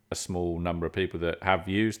from a small number of people that have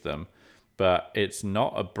used them, but it's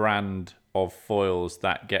not a brand of foils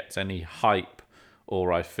that gets any hype,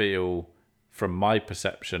 or I feel, from my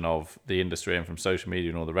perception of the industry and from social media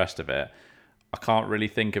and all the rest of it, I can't really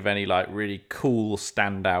think of any like really cool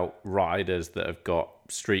standout riders that have got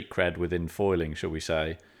street cred within foiling, shall we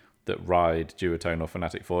say, that ride Duotone or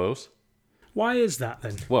Fanatic foils. Why is that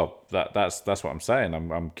then? Well, that's what I'm saying.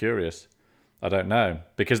 I'm curious. I don't know,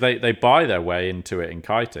 because they buy their way into it in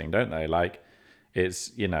kiting, don't they? Like,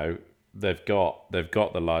 it's, you know, they've got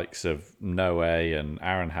the likes of Noe and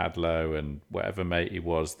Aaron Hadlow and whatever mate he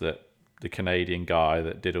was, that the Canadian guy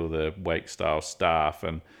that did all the wake style stuff,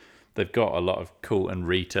 and they've got a lot of cool, and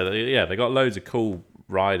Rita. Yeah, they got loads of cool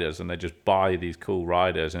riders, and they just buy these cool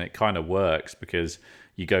riders, and it kind of works because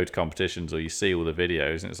you go to competitions or you see all the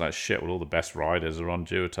videos, and it's like, shit, well, all the best riders are on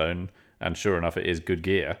Duotone, and sure enough, it is good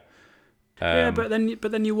gear. But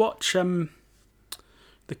then you watch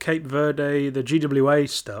the Cape Verde, the GWA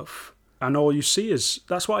stuff, and all you see is,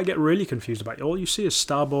 that's what I get really confused about. All you see is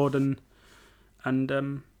Starboard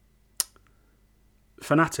and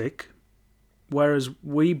Fanatic, whereas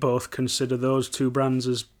we both consider those two brands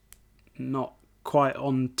as not quite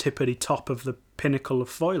on tippity top of the pinnacle of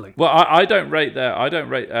foiling. Well, I don't rate that. I don't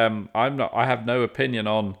rate. I have no opinion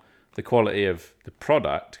on the quality of the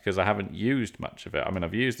product because I haven't used much of it. I mean,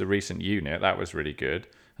 I've used the recent unit, that was really good,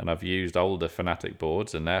 and I've used older Fanatic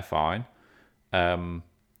boards, and they're fine.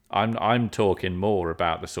 I'm talking more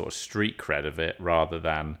about the sort of street cred of it rather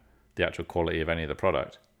than the actual quality of any of the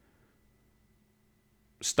product.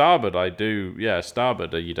 Starboard, I do. Yeah,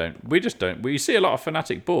 Starboard, you don't. We just don't. We see a lot of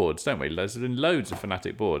Fanatic boards, don't we? There's been loads of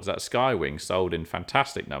Fanatic boards. That Skywing sold in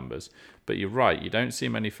fantastic numbers. But you're right, you don't see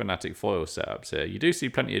many Fanatic foil setups here. You do see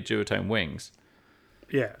plenty of Duotone wings.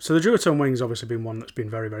 Yeah, so the Duotone wing's obviously been one that's been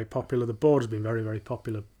very, very popular. The board has been very, very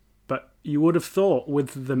popular. But you would have thought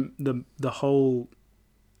with the whole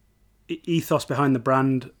ethos behind the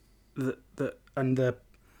brand, and the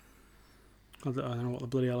I don't know what the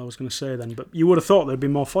bloody hell I was going to say then, but you would have thought there'd be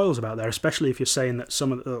more foils about there, especially if you're saying that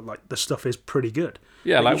some of the stuff is pretty good.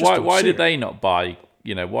 Yeah, like why did they not buy?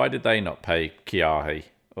 You know, why did they not pay Kiahi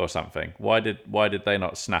or something? Why did they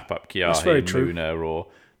not snap up Kiahi and Muna, or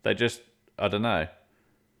they just, I don't know.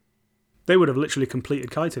 They would have literally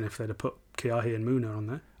completed kiting if they'd have put Kiahi and Muna on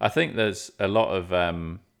there. I think there's a lot of,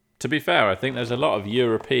 to be fair, I think there's a lot of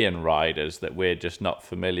European riders that we're just not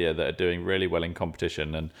familiar that are doing really well in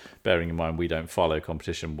competition, and bearing in mind we don't follow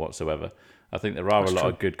competition whatsoever. I think there are a lot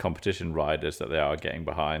of good competition riders that they are getting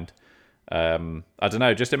behind. I don't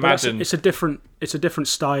know, just imagine... It's a different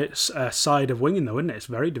side of winging though, isn't it? It's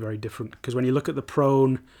very, very different, because when you look at the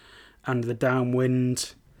prone and the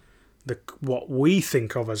downwind, what we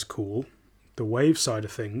think of as cool, the wave side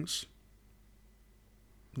of things,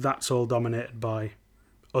 that's all dominated by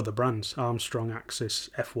other brands. Armstrong, Axis,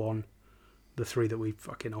 F1, the three that we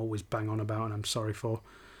fucking always bang on about and I'm sorry for.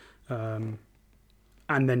 And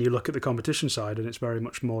then you look at the competition side and it's very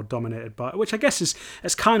much more dominated by, which I guess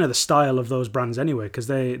is kind of the style of those brands anyway, because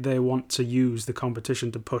they want to use the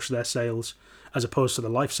competition to push their sales as opposed to the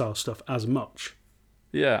lifestyle stuff as much.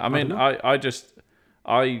 Yeah, I mean,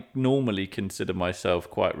 I normally consider myself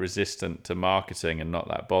quite resistant to marketing and not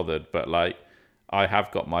that bothered, but like, I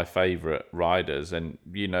have got my favourite riders, and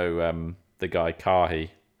you know the guy Kahi,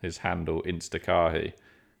 his handle Instakahi.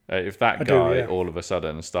 If that guy all of a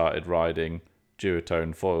sudden started riding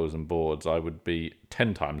Duotone foils and boards, I would be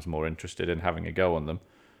 10 times more interested in having a go on them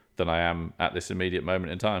than I am at this immediate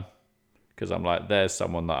moment in time. Because I'm like, there's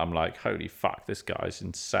someone that I'm like, holy fuck, this guy's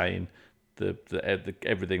insane. The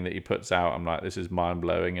everything that he puts out, I'm like, this is mind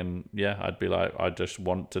blowing, and yeah, I'd be like, I just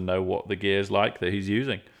want to know what the gear's like that he's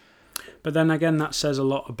using. But then again, that says a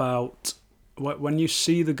lot about when you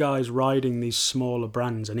see the guys riding these smaller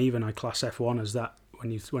brands, and even I class F1 as that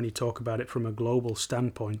when you talk about it from a global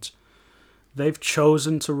standpoint, they've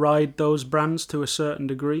chosen to ride those brands to a certain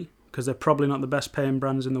degree because they're probably not the best paying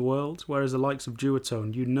brands in the world. Whereas the likes of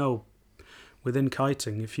Duotone, you know, within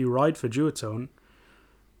kiting, if you ride for Duotone,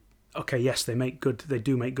 okay, yes, they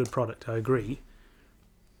do make good product. I agree.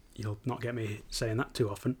 You'll not get me saying that too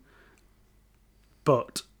often.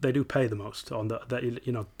 But they do pay the most on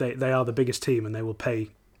they are the biggest team and they will pay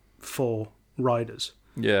for riders.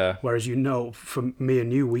 Yeah. Whereas, you know, from me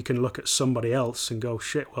and you, we can look at somebody else and go,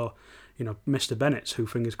 shit, well, you know, Mr. Bennett's, who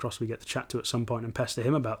fingers crossed we get to chat to at some point and pester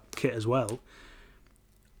him about kit as well.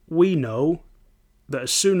 We know that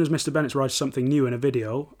as soon as Mr. Bennett rides something new in a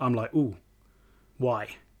video, I'm like, ooh,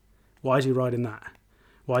 why? Why is he riding that?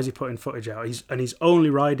 Why is he putting footage out? He's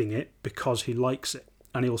only riding it because he likes it,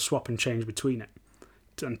 and he'll swap and change between it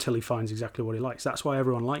until he finds exactly what he likes. That's why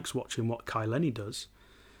everyone likes watching what Kai Lenny does,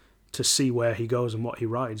 to see where he goes and what he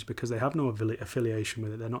rides, because they have no affiliation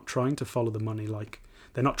with it. They're not trying to follow the money. Like,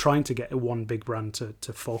 they're not trying to get one big brand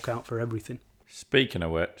to fork out for everything. Speaking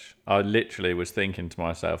of which, I literally was thinking to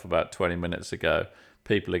myself about 20 minutes ago,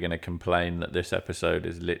 people are going to complain that this episode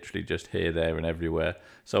is literally just here, there, and everywhere.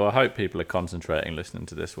 So I hope people are concentrating listening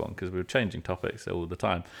to this one, because we're changing topics all the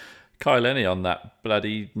time. Kai Lenny on that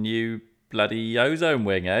bloody ozone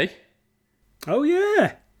wing, eh? Oh,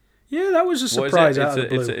 yeah. Yeah, that was a surprise out of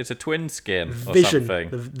the blue. It's a twin skin or Vision. something.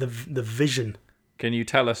 The Vision. Can you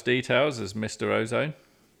tell us details as Mr. Ozone?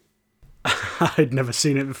 I'd never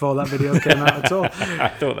seen it before that video came out at all. I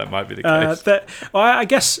thought that might be the case. I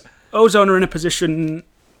guess Ozone are in a position...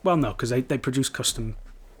 Well, no, because they produce custom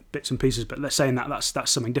bits and pieces, but they're saying that's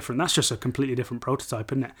something different. That's just a completely different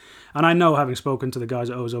prototype, isn't it? And I know, having spoken to the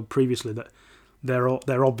guys at Ozone previously, that they're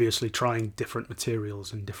obviously trying different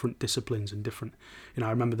materials and different disciplines and different...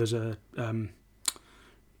 I remember there's a...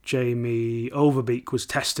 Jamie Overbeek was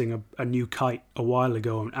testing a new kite a while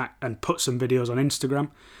ago and put some videos on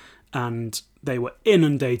Instagram, and they were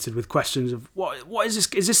inundated with questions of what is this?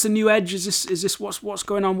 Is this the new edge? Is this what's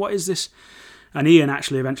going on? What is this? And Ian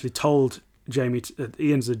actually eventually told Jamie.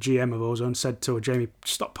 Ian's the GM of Ozone. Said to Jamie,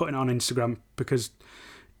 "Stop putting it on Instagram because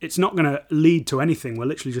it's not going to lead to anything. We're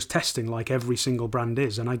literally just testing like every single brand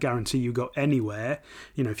is. And I guarantee you go anywhere.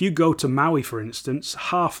 If you go to Maui, for instance,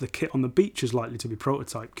 half the kit on the beach is likely to be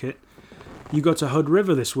prototype kit. You go to Hood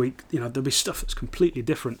River this week, there'll be stuff that's completely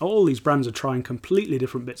different. All these brands are trying completely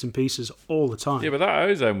different bits and pieces all the time. Yeah, but that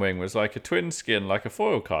ozone wing was like a twin skin, like a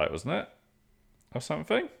foil kite, wasn't it? Or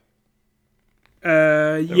something?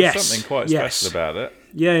 There was something quite special about it.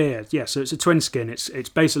 Yeah. So it's a twin skin. It's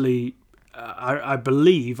basically... I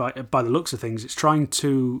believe, by the looks of things, it's trying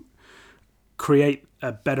to create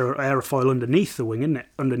a better aerofoil underneath the wing, isn't it?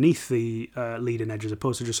 Underneath the leading edge as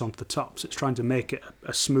opposed to just onto the top. So it's trying to make it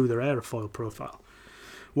a smoother aerofoil profile.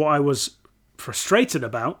 What I was frustrated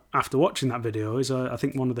about after watching that video is I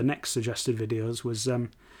think one of the next suggested videos was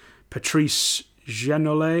Patrice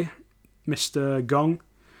Genollet, Mr. Gong,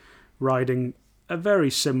 riding a very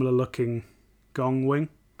similar looking Gong wing.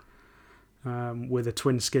 With a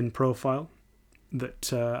twin skin profile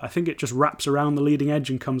that I think it just wraps around the leading edge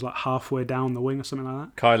and comes like halfway down the wing or something like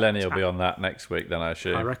that. Kai Lenny will be on that next week then, I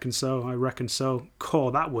assume. I reckon so.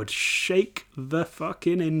 Core, that would shake the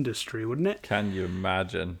fucking industry, wouldn't it? Can you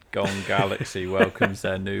imagine? Gone Galaxy welcomes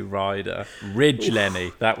their new rider, Ridge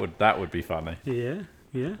Lenny. That would be funny. Yeah.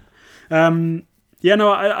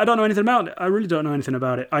 I don't know anything about it. I really don't know anything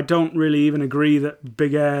about it. I don't really even agree that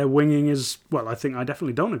big air winging is... Well, I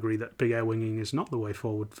definitely don't agree that big air winging is not the way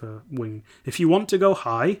forward for winging. If you want to go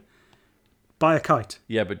high, buy a kite.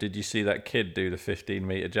 Yeah, but did you see that kid do the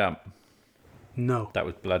 15-metre jump? No. That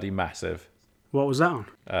was bloody massive. What was that on?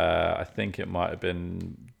 I think it might have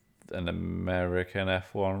been an American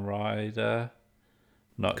F1 rider.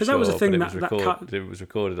 Not sure, that was a thing it was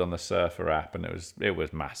recorded on the Surfer app, and it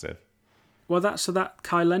was massive. Well, that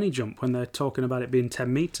Kai Lenny jump, when they're talking about it being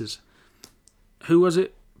 10 metres. Who was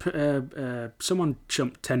it? Someone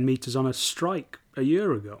jumped 10 metres on a strike a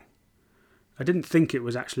year ago. I didn't think it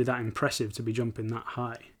was actually that impressive to be jumping that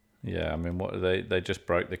high. Yeah, I mean, what they just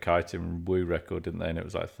broke the kiting Woo record, didn't they? And it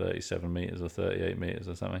was like 37 metres or 38 metres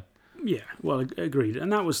or something. Yeah, well, agreed.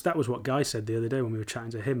 And that was what Guy said the other day when we were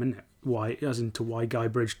chatting to him, isn't it? Why Guy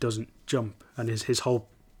Bridge doesn't jump, and his whole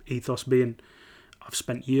ethos being... I've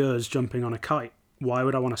spent years jumping on a kite. Why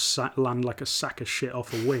would I want to land like a sack of shit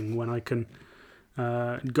off a wing when I can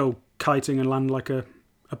go kiting and land like a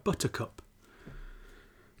buttercup?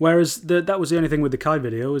 Whereas that was the only thing with the Kai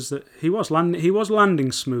video, is that he was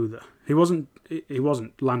landing smoother. He wasn't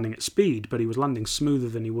landing at speed, but he was landing smoother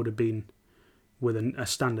than he would have been with a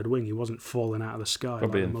standard wing. He wasn't falling out of the sky.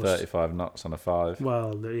 Probably in 35 knots on a 5.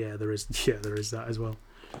 Well, there is that as well.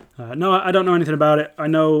 No, I don't know anything about it. I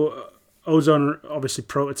know Ozone, obviously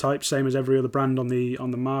prototype, same as every other brand on the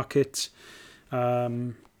market.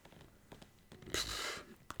 God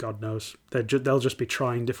knows, they'll just be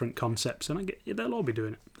trying different concepts, and they'll all be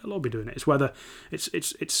doing it. It's whether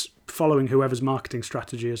it's following whoever's marketing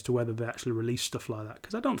strategy as to whether they actually release stuff like that.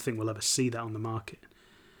 Because I don't think we'll ever see that on the market.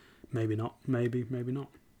 Maybe not. Maybe not.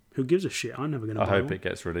 Who gives a shit? I'm never going to. I hope it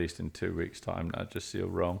gets released in 2 weeks' time. Now, just so you're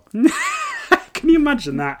wrong. Can you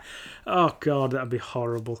imagine that? Oh, God, that'd be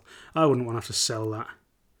horrible. I wouldn't want to have to sell that.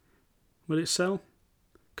 Will it sell?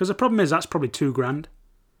 Because the problem is that's probably $2,000.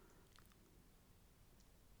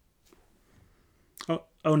 Oh,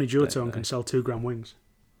 only Dutone can sell $2,000 wings.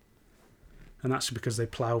 And that's because they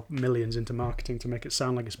plough millions into marketing to make it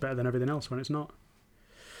sound like it's better than everything else when it's not.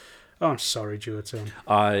 Oh, I'm sorry, Dutone.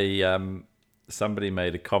 Somebody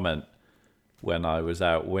made a comment when I was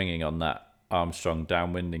out winging on that Armstrong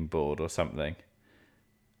downwinding board or something.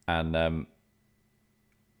 And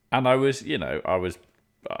I was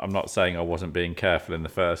I'm not saying I wasn't being careful in the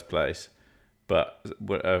first place, but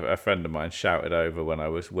a friend of mine shouted over when I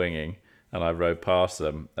was winging, and I rode past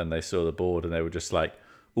them, and they saw the board, and they were just like,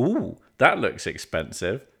 "Ooh, that looks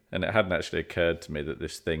expensive." And it hadn't actually occurred to me that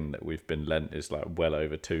this thing that we've been lent is like well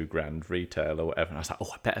over $2,000 retail or whatever. And I was like,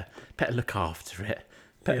 "Oh, I better look after it.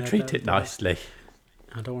 Better treat it nicely."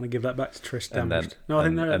 I don't want to give that back to Trish. And Damaged.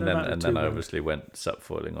 then I obviously went SUP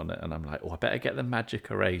foiling on it, and I'm like, "Oh, I better get the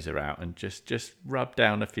magic eraser out and just rub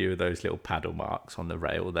down a few of those little paddle marks on the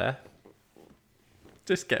rail there.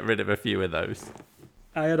 Just get rid of a few of those."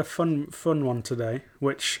 I had a fun one today,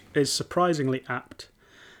 which is surprisingly apt.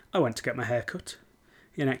 I went to get my hair cut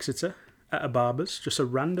in Exeter at a barber's, just a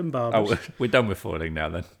random barber's. Oh, we're done with foiling now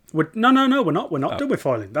then? No, we're not. We're not done with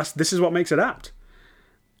foiling. This is what makes it apt.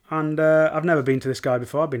 And I've never been to this guy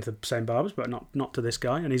before. I've been to the same barbers, but not to this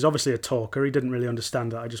guy. And he's obviously a talker. He didn't really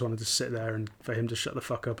understand that I just wanted to sit there and for him to shut the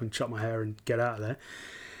fuck up and chop my hair and get out of there.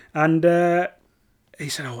 And he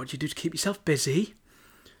said, "Oh, what do you do to keep yourself busy?"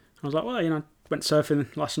 I was like, "Well, I went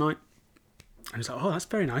surfing last night." And he's like, "Oh, that's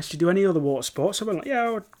very nice. Do you do any other water sports?" I went like, "Yeah, I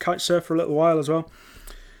would kite surf for a little while as well."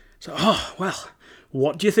 So, "Oh, well,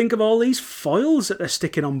 what do you think of all these foils that they're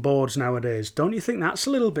sticking on boards nowadays? Don't you think that's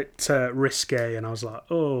a little bit risque?" And I was like,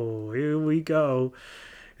 "Oh, here we go.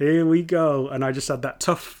 And I just had that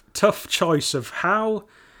tough choice of how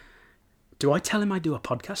do I tell him I do a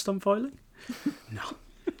podcast on foiling?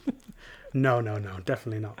 No,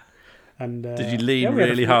 definitely not. And did you lean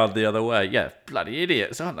really hard the other way? Yeah, bloody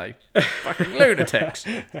idiots, aren't they? Fucking lunatics.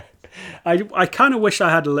 I kind of wish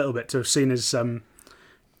I had a little bit to have seen his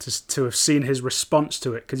to have seen his response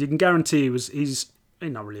to it, because you can guarantee he's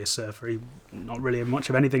not really a surfer. He not really much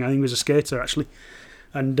of anything. I think he was a skater actually,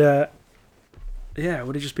 and it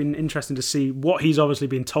would have just been interesting to see what he's obviously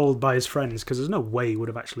been told by his friends, because there's no way he would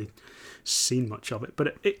have actually seen much of it.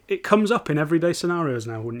 But it comes up in everyday scenarios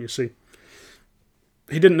now, wouldn't you see?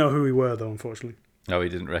 He didn't know who we were, though, unfortunately. Oh, he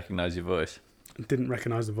didn't recognise your voice? Didn't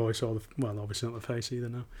recognise the voice or obviously not the face either,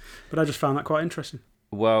 no. But I just found that quite interesting.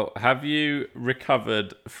 Well, have you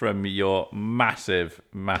recovered from your massive,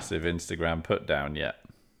 massive Instagram put down yet?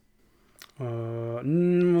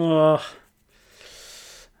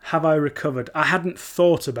 Have I recovered? I hadn't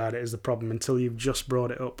thought about it as the problem until you've just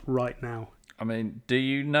brought it up right now. I mean, do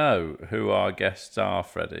you know who our guests are,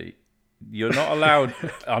 Freddie? You're not allowed...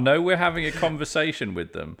 I know we're having a conversation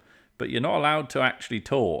with them, but you're not allowed to actually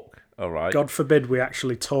talk, all right? God forbid we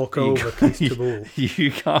actually talk over Keith Tabul.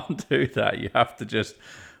 You can't do that. You have to just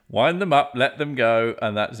wind them up, let them go,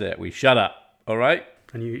 and that's it. We shut up, all right?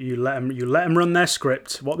 And you let them run their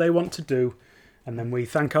script, what they want to do, and then we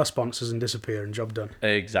thank our sponsors and disappear, and job done.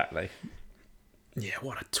 Exactly. Yeah,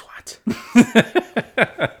 what a twat.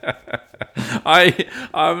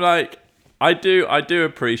 I'm like, I do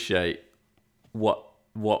appreciate what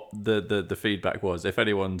the feedback was. If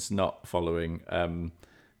anyone's not following,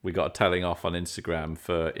 we got a telling off on Instagram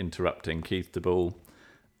for interrupting Keith Tabul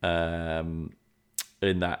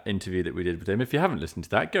in that interview that we did with him. If you haven't listened to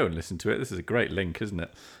that, go and listen to it. This is a great link, isn't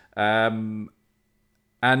it?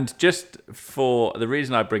 And just for the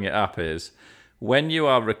reason I bring it up is when you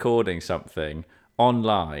are recording something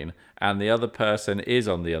online and the other person is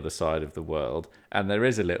on the other side of the world and there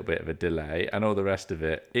is a little bit of a delay and all the rest of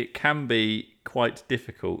it, it can be quite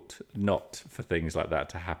difficult not for things like that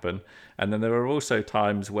to happen. And then there are also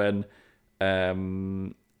times when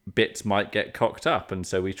bits might get cocked up, and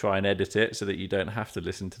so we try and edit it so that you don't have to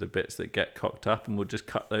listen to the bits that get cocked up, and we'll just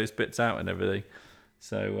cut those bits out and everything.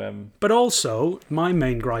 So, but also my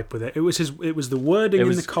main gripe with it was the wording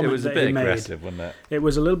in the comment that he made. It was a bit aggressive, wasn't it? It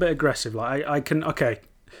was a little bit aggressive. Like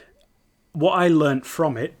what I learnt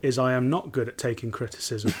from it is I am not good at taking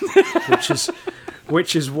criticism,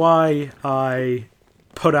 which is why I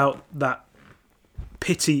put out that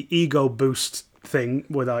pity ego boost thing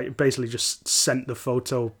where I basically just sent the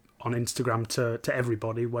photo on Instagram to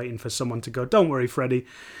everybody, waiting for someone to go, "Don't worry, Freddie.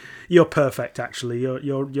 You're perfect, actually.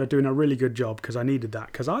 You're doing a really good job," because I needed that,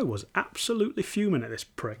 because I was absolutely fuming at this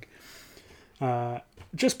prick.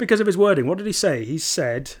 Just because of his wording. What did he say? He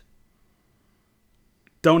said,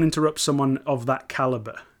 "Don't interrupt someone of that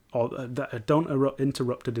caliber," or "Don't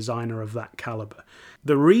interrupt a designer of that caliber."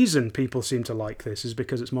 The reason people seem to like this is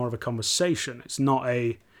because it's more of a conversation. It's not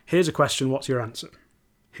a, "Here's a question, what's your answer?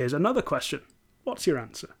 Here's another question, what's your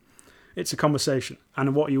answer?" It's a conversation.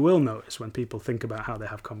 And what you will notice when people think about how they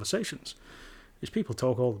have conversations is people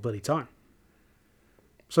talk all the bloody time.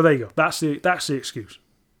 So there you go. That's the excuse.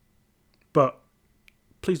 But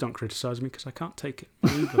please don't criticise me, because I can't take it.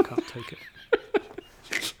 My ego can't take it.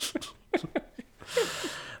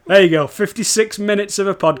 There you go. 56 minutes of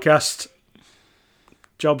a podcast.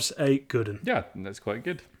 Job's a good one. Yeah, that's quite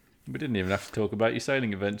good. We didn't even have to talk about your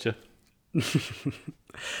sailing adventure.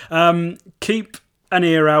 Keep an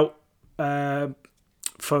ear out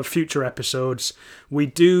for future episodes. We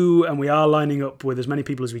do, and we are lining up with as many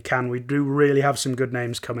people as we can. We do really have some good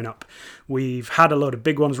names coming up. We've had a load of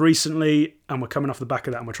big ones recently, and we're coming off the back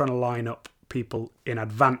of that, and we're trying to line up people in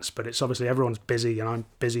advance, but it's obviously everyone's busy, and I'm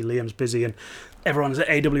busy, Liam's busy, and everyone's at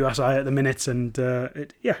AWSI at the minute, and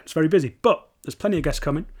it's very busy. But there's plenty of guests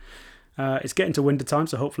coming. It's getting to winter time,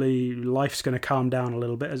 so hopefully life's going to calm down a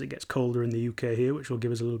little bit as it gets colder in the UK here, which will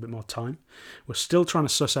give us a little bit more time. We're still trying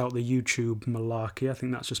to suss out the YouTube malarkey. I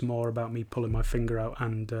think that's just more about me pulling my finger out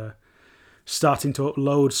and starting to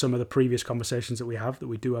upload some of the previous conversations that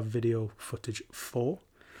we do have video footage for.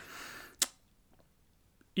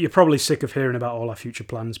 You're probably sick of hearing about all our future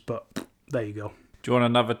plans, but there you go. Do you want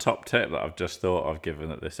another top tip that I've just thought of, given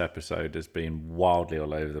that this episode has been wildly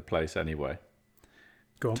all over the place anyway?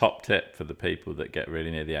 Top tip for the people that get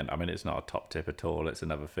really near the end. I mean, it's not a top tip at all. It's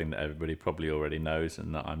another thing that everybody probably already knows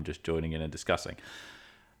and that I'm just joining in and discussing.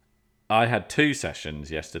 I had 2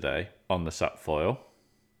 sessions yesterday on the SUP foil,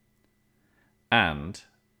 and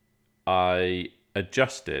I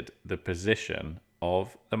adjusted the position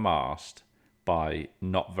of the mast by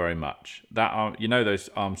not very much. Those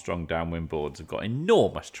Armstrong downwind boards have got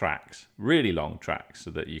enormous tracks, really long tracks,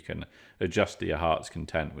 so that you can adjust to your heart's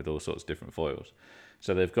content with all sorts of different foils.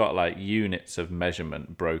 So they've got like units of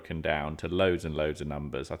measurement broken down to loads and loads of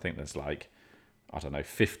numbers. I think there's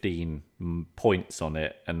 15 points on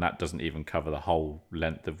it, and that doesn't even cover the whole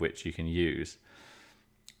length of which you can use.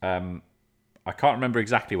 I can't remember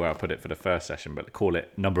exactly where I put it for the first session, but call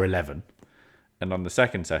it number 11. And on the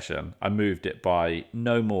second session, I moved it by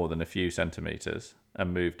no more than a few centimetres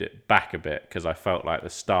and moved it back a bit because I felt like the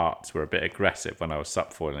starts were a bit aggressive when I was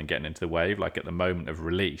SUP foiling and getting into the wave. Like at the moment of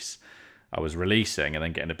release, I was releasing and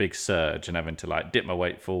then getting a big surge and having to dip my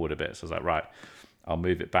weight forward a bit. So I was like, right, I'll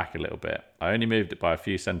move it back a little bit. I only moved it by a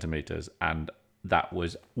few centimetres, and that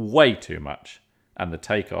was way too much. And the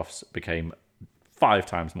takeoffs became 5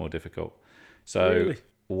 times more difficult. So really?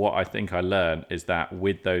 What I think I learned is that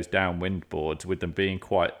with those downwind boards, with them being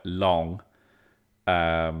quite long,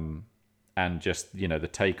 and just, the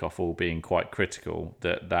takeoff all being quite critical,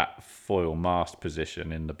 that foil mast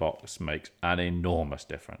position in the box makes an enormous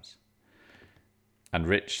difference. And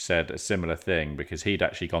Rich said a similar thing because he'd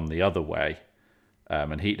actually gone the other way,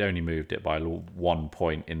 and he'd only moved it by 1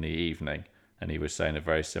 point in the evening. And he was saying a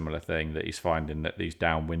very similar thing, that he's finding that these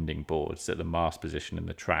downwinding boards, that the mast position in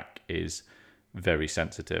the track is very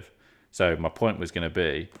sensitive. So my point was going to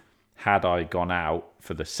be, had I gone out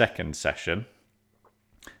for the second session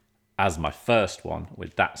as my first one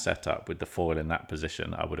with that setup, with the foil in that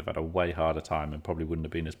position, I would have had a way harder time and probably wouldn't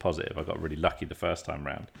have been as positive. I got really lucky the first time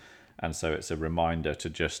round. And so it's a reminder to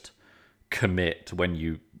just commit when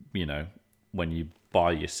you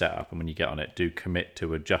buy your setup and when you get on it, do commit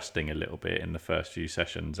to adjusting a little bit in the first few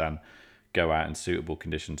sessions and go out in suitable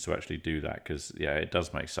conditions to actually do that, because, it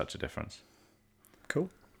does make such a difference. Cool.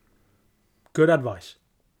 Good advice.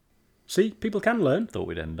 See, people can learn. Thought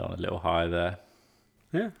we'd end on a little high there.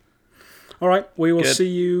 Yeah. All right, we will see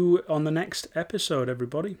you on the next episode,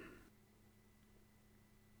 everybody.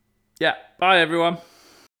 Yeah, bye everyone.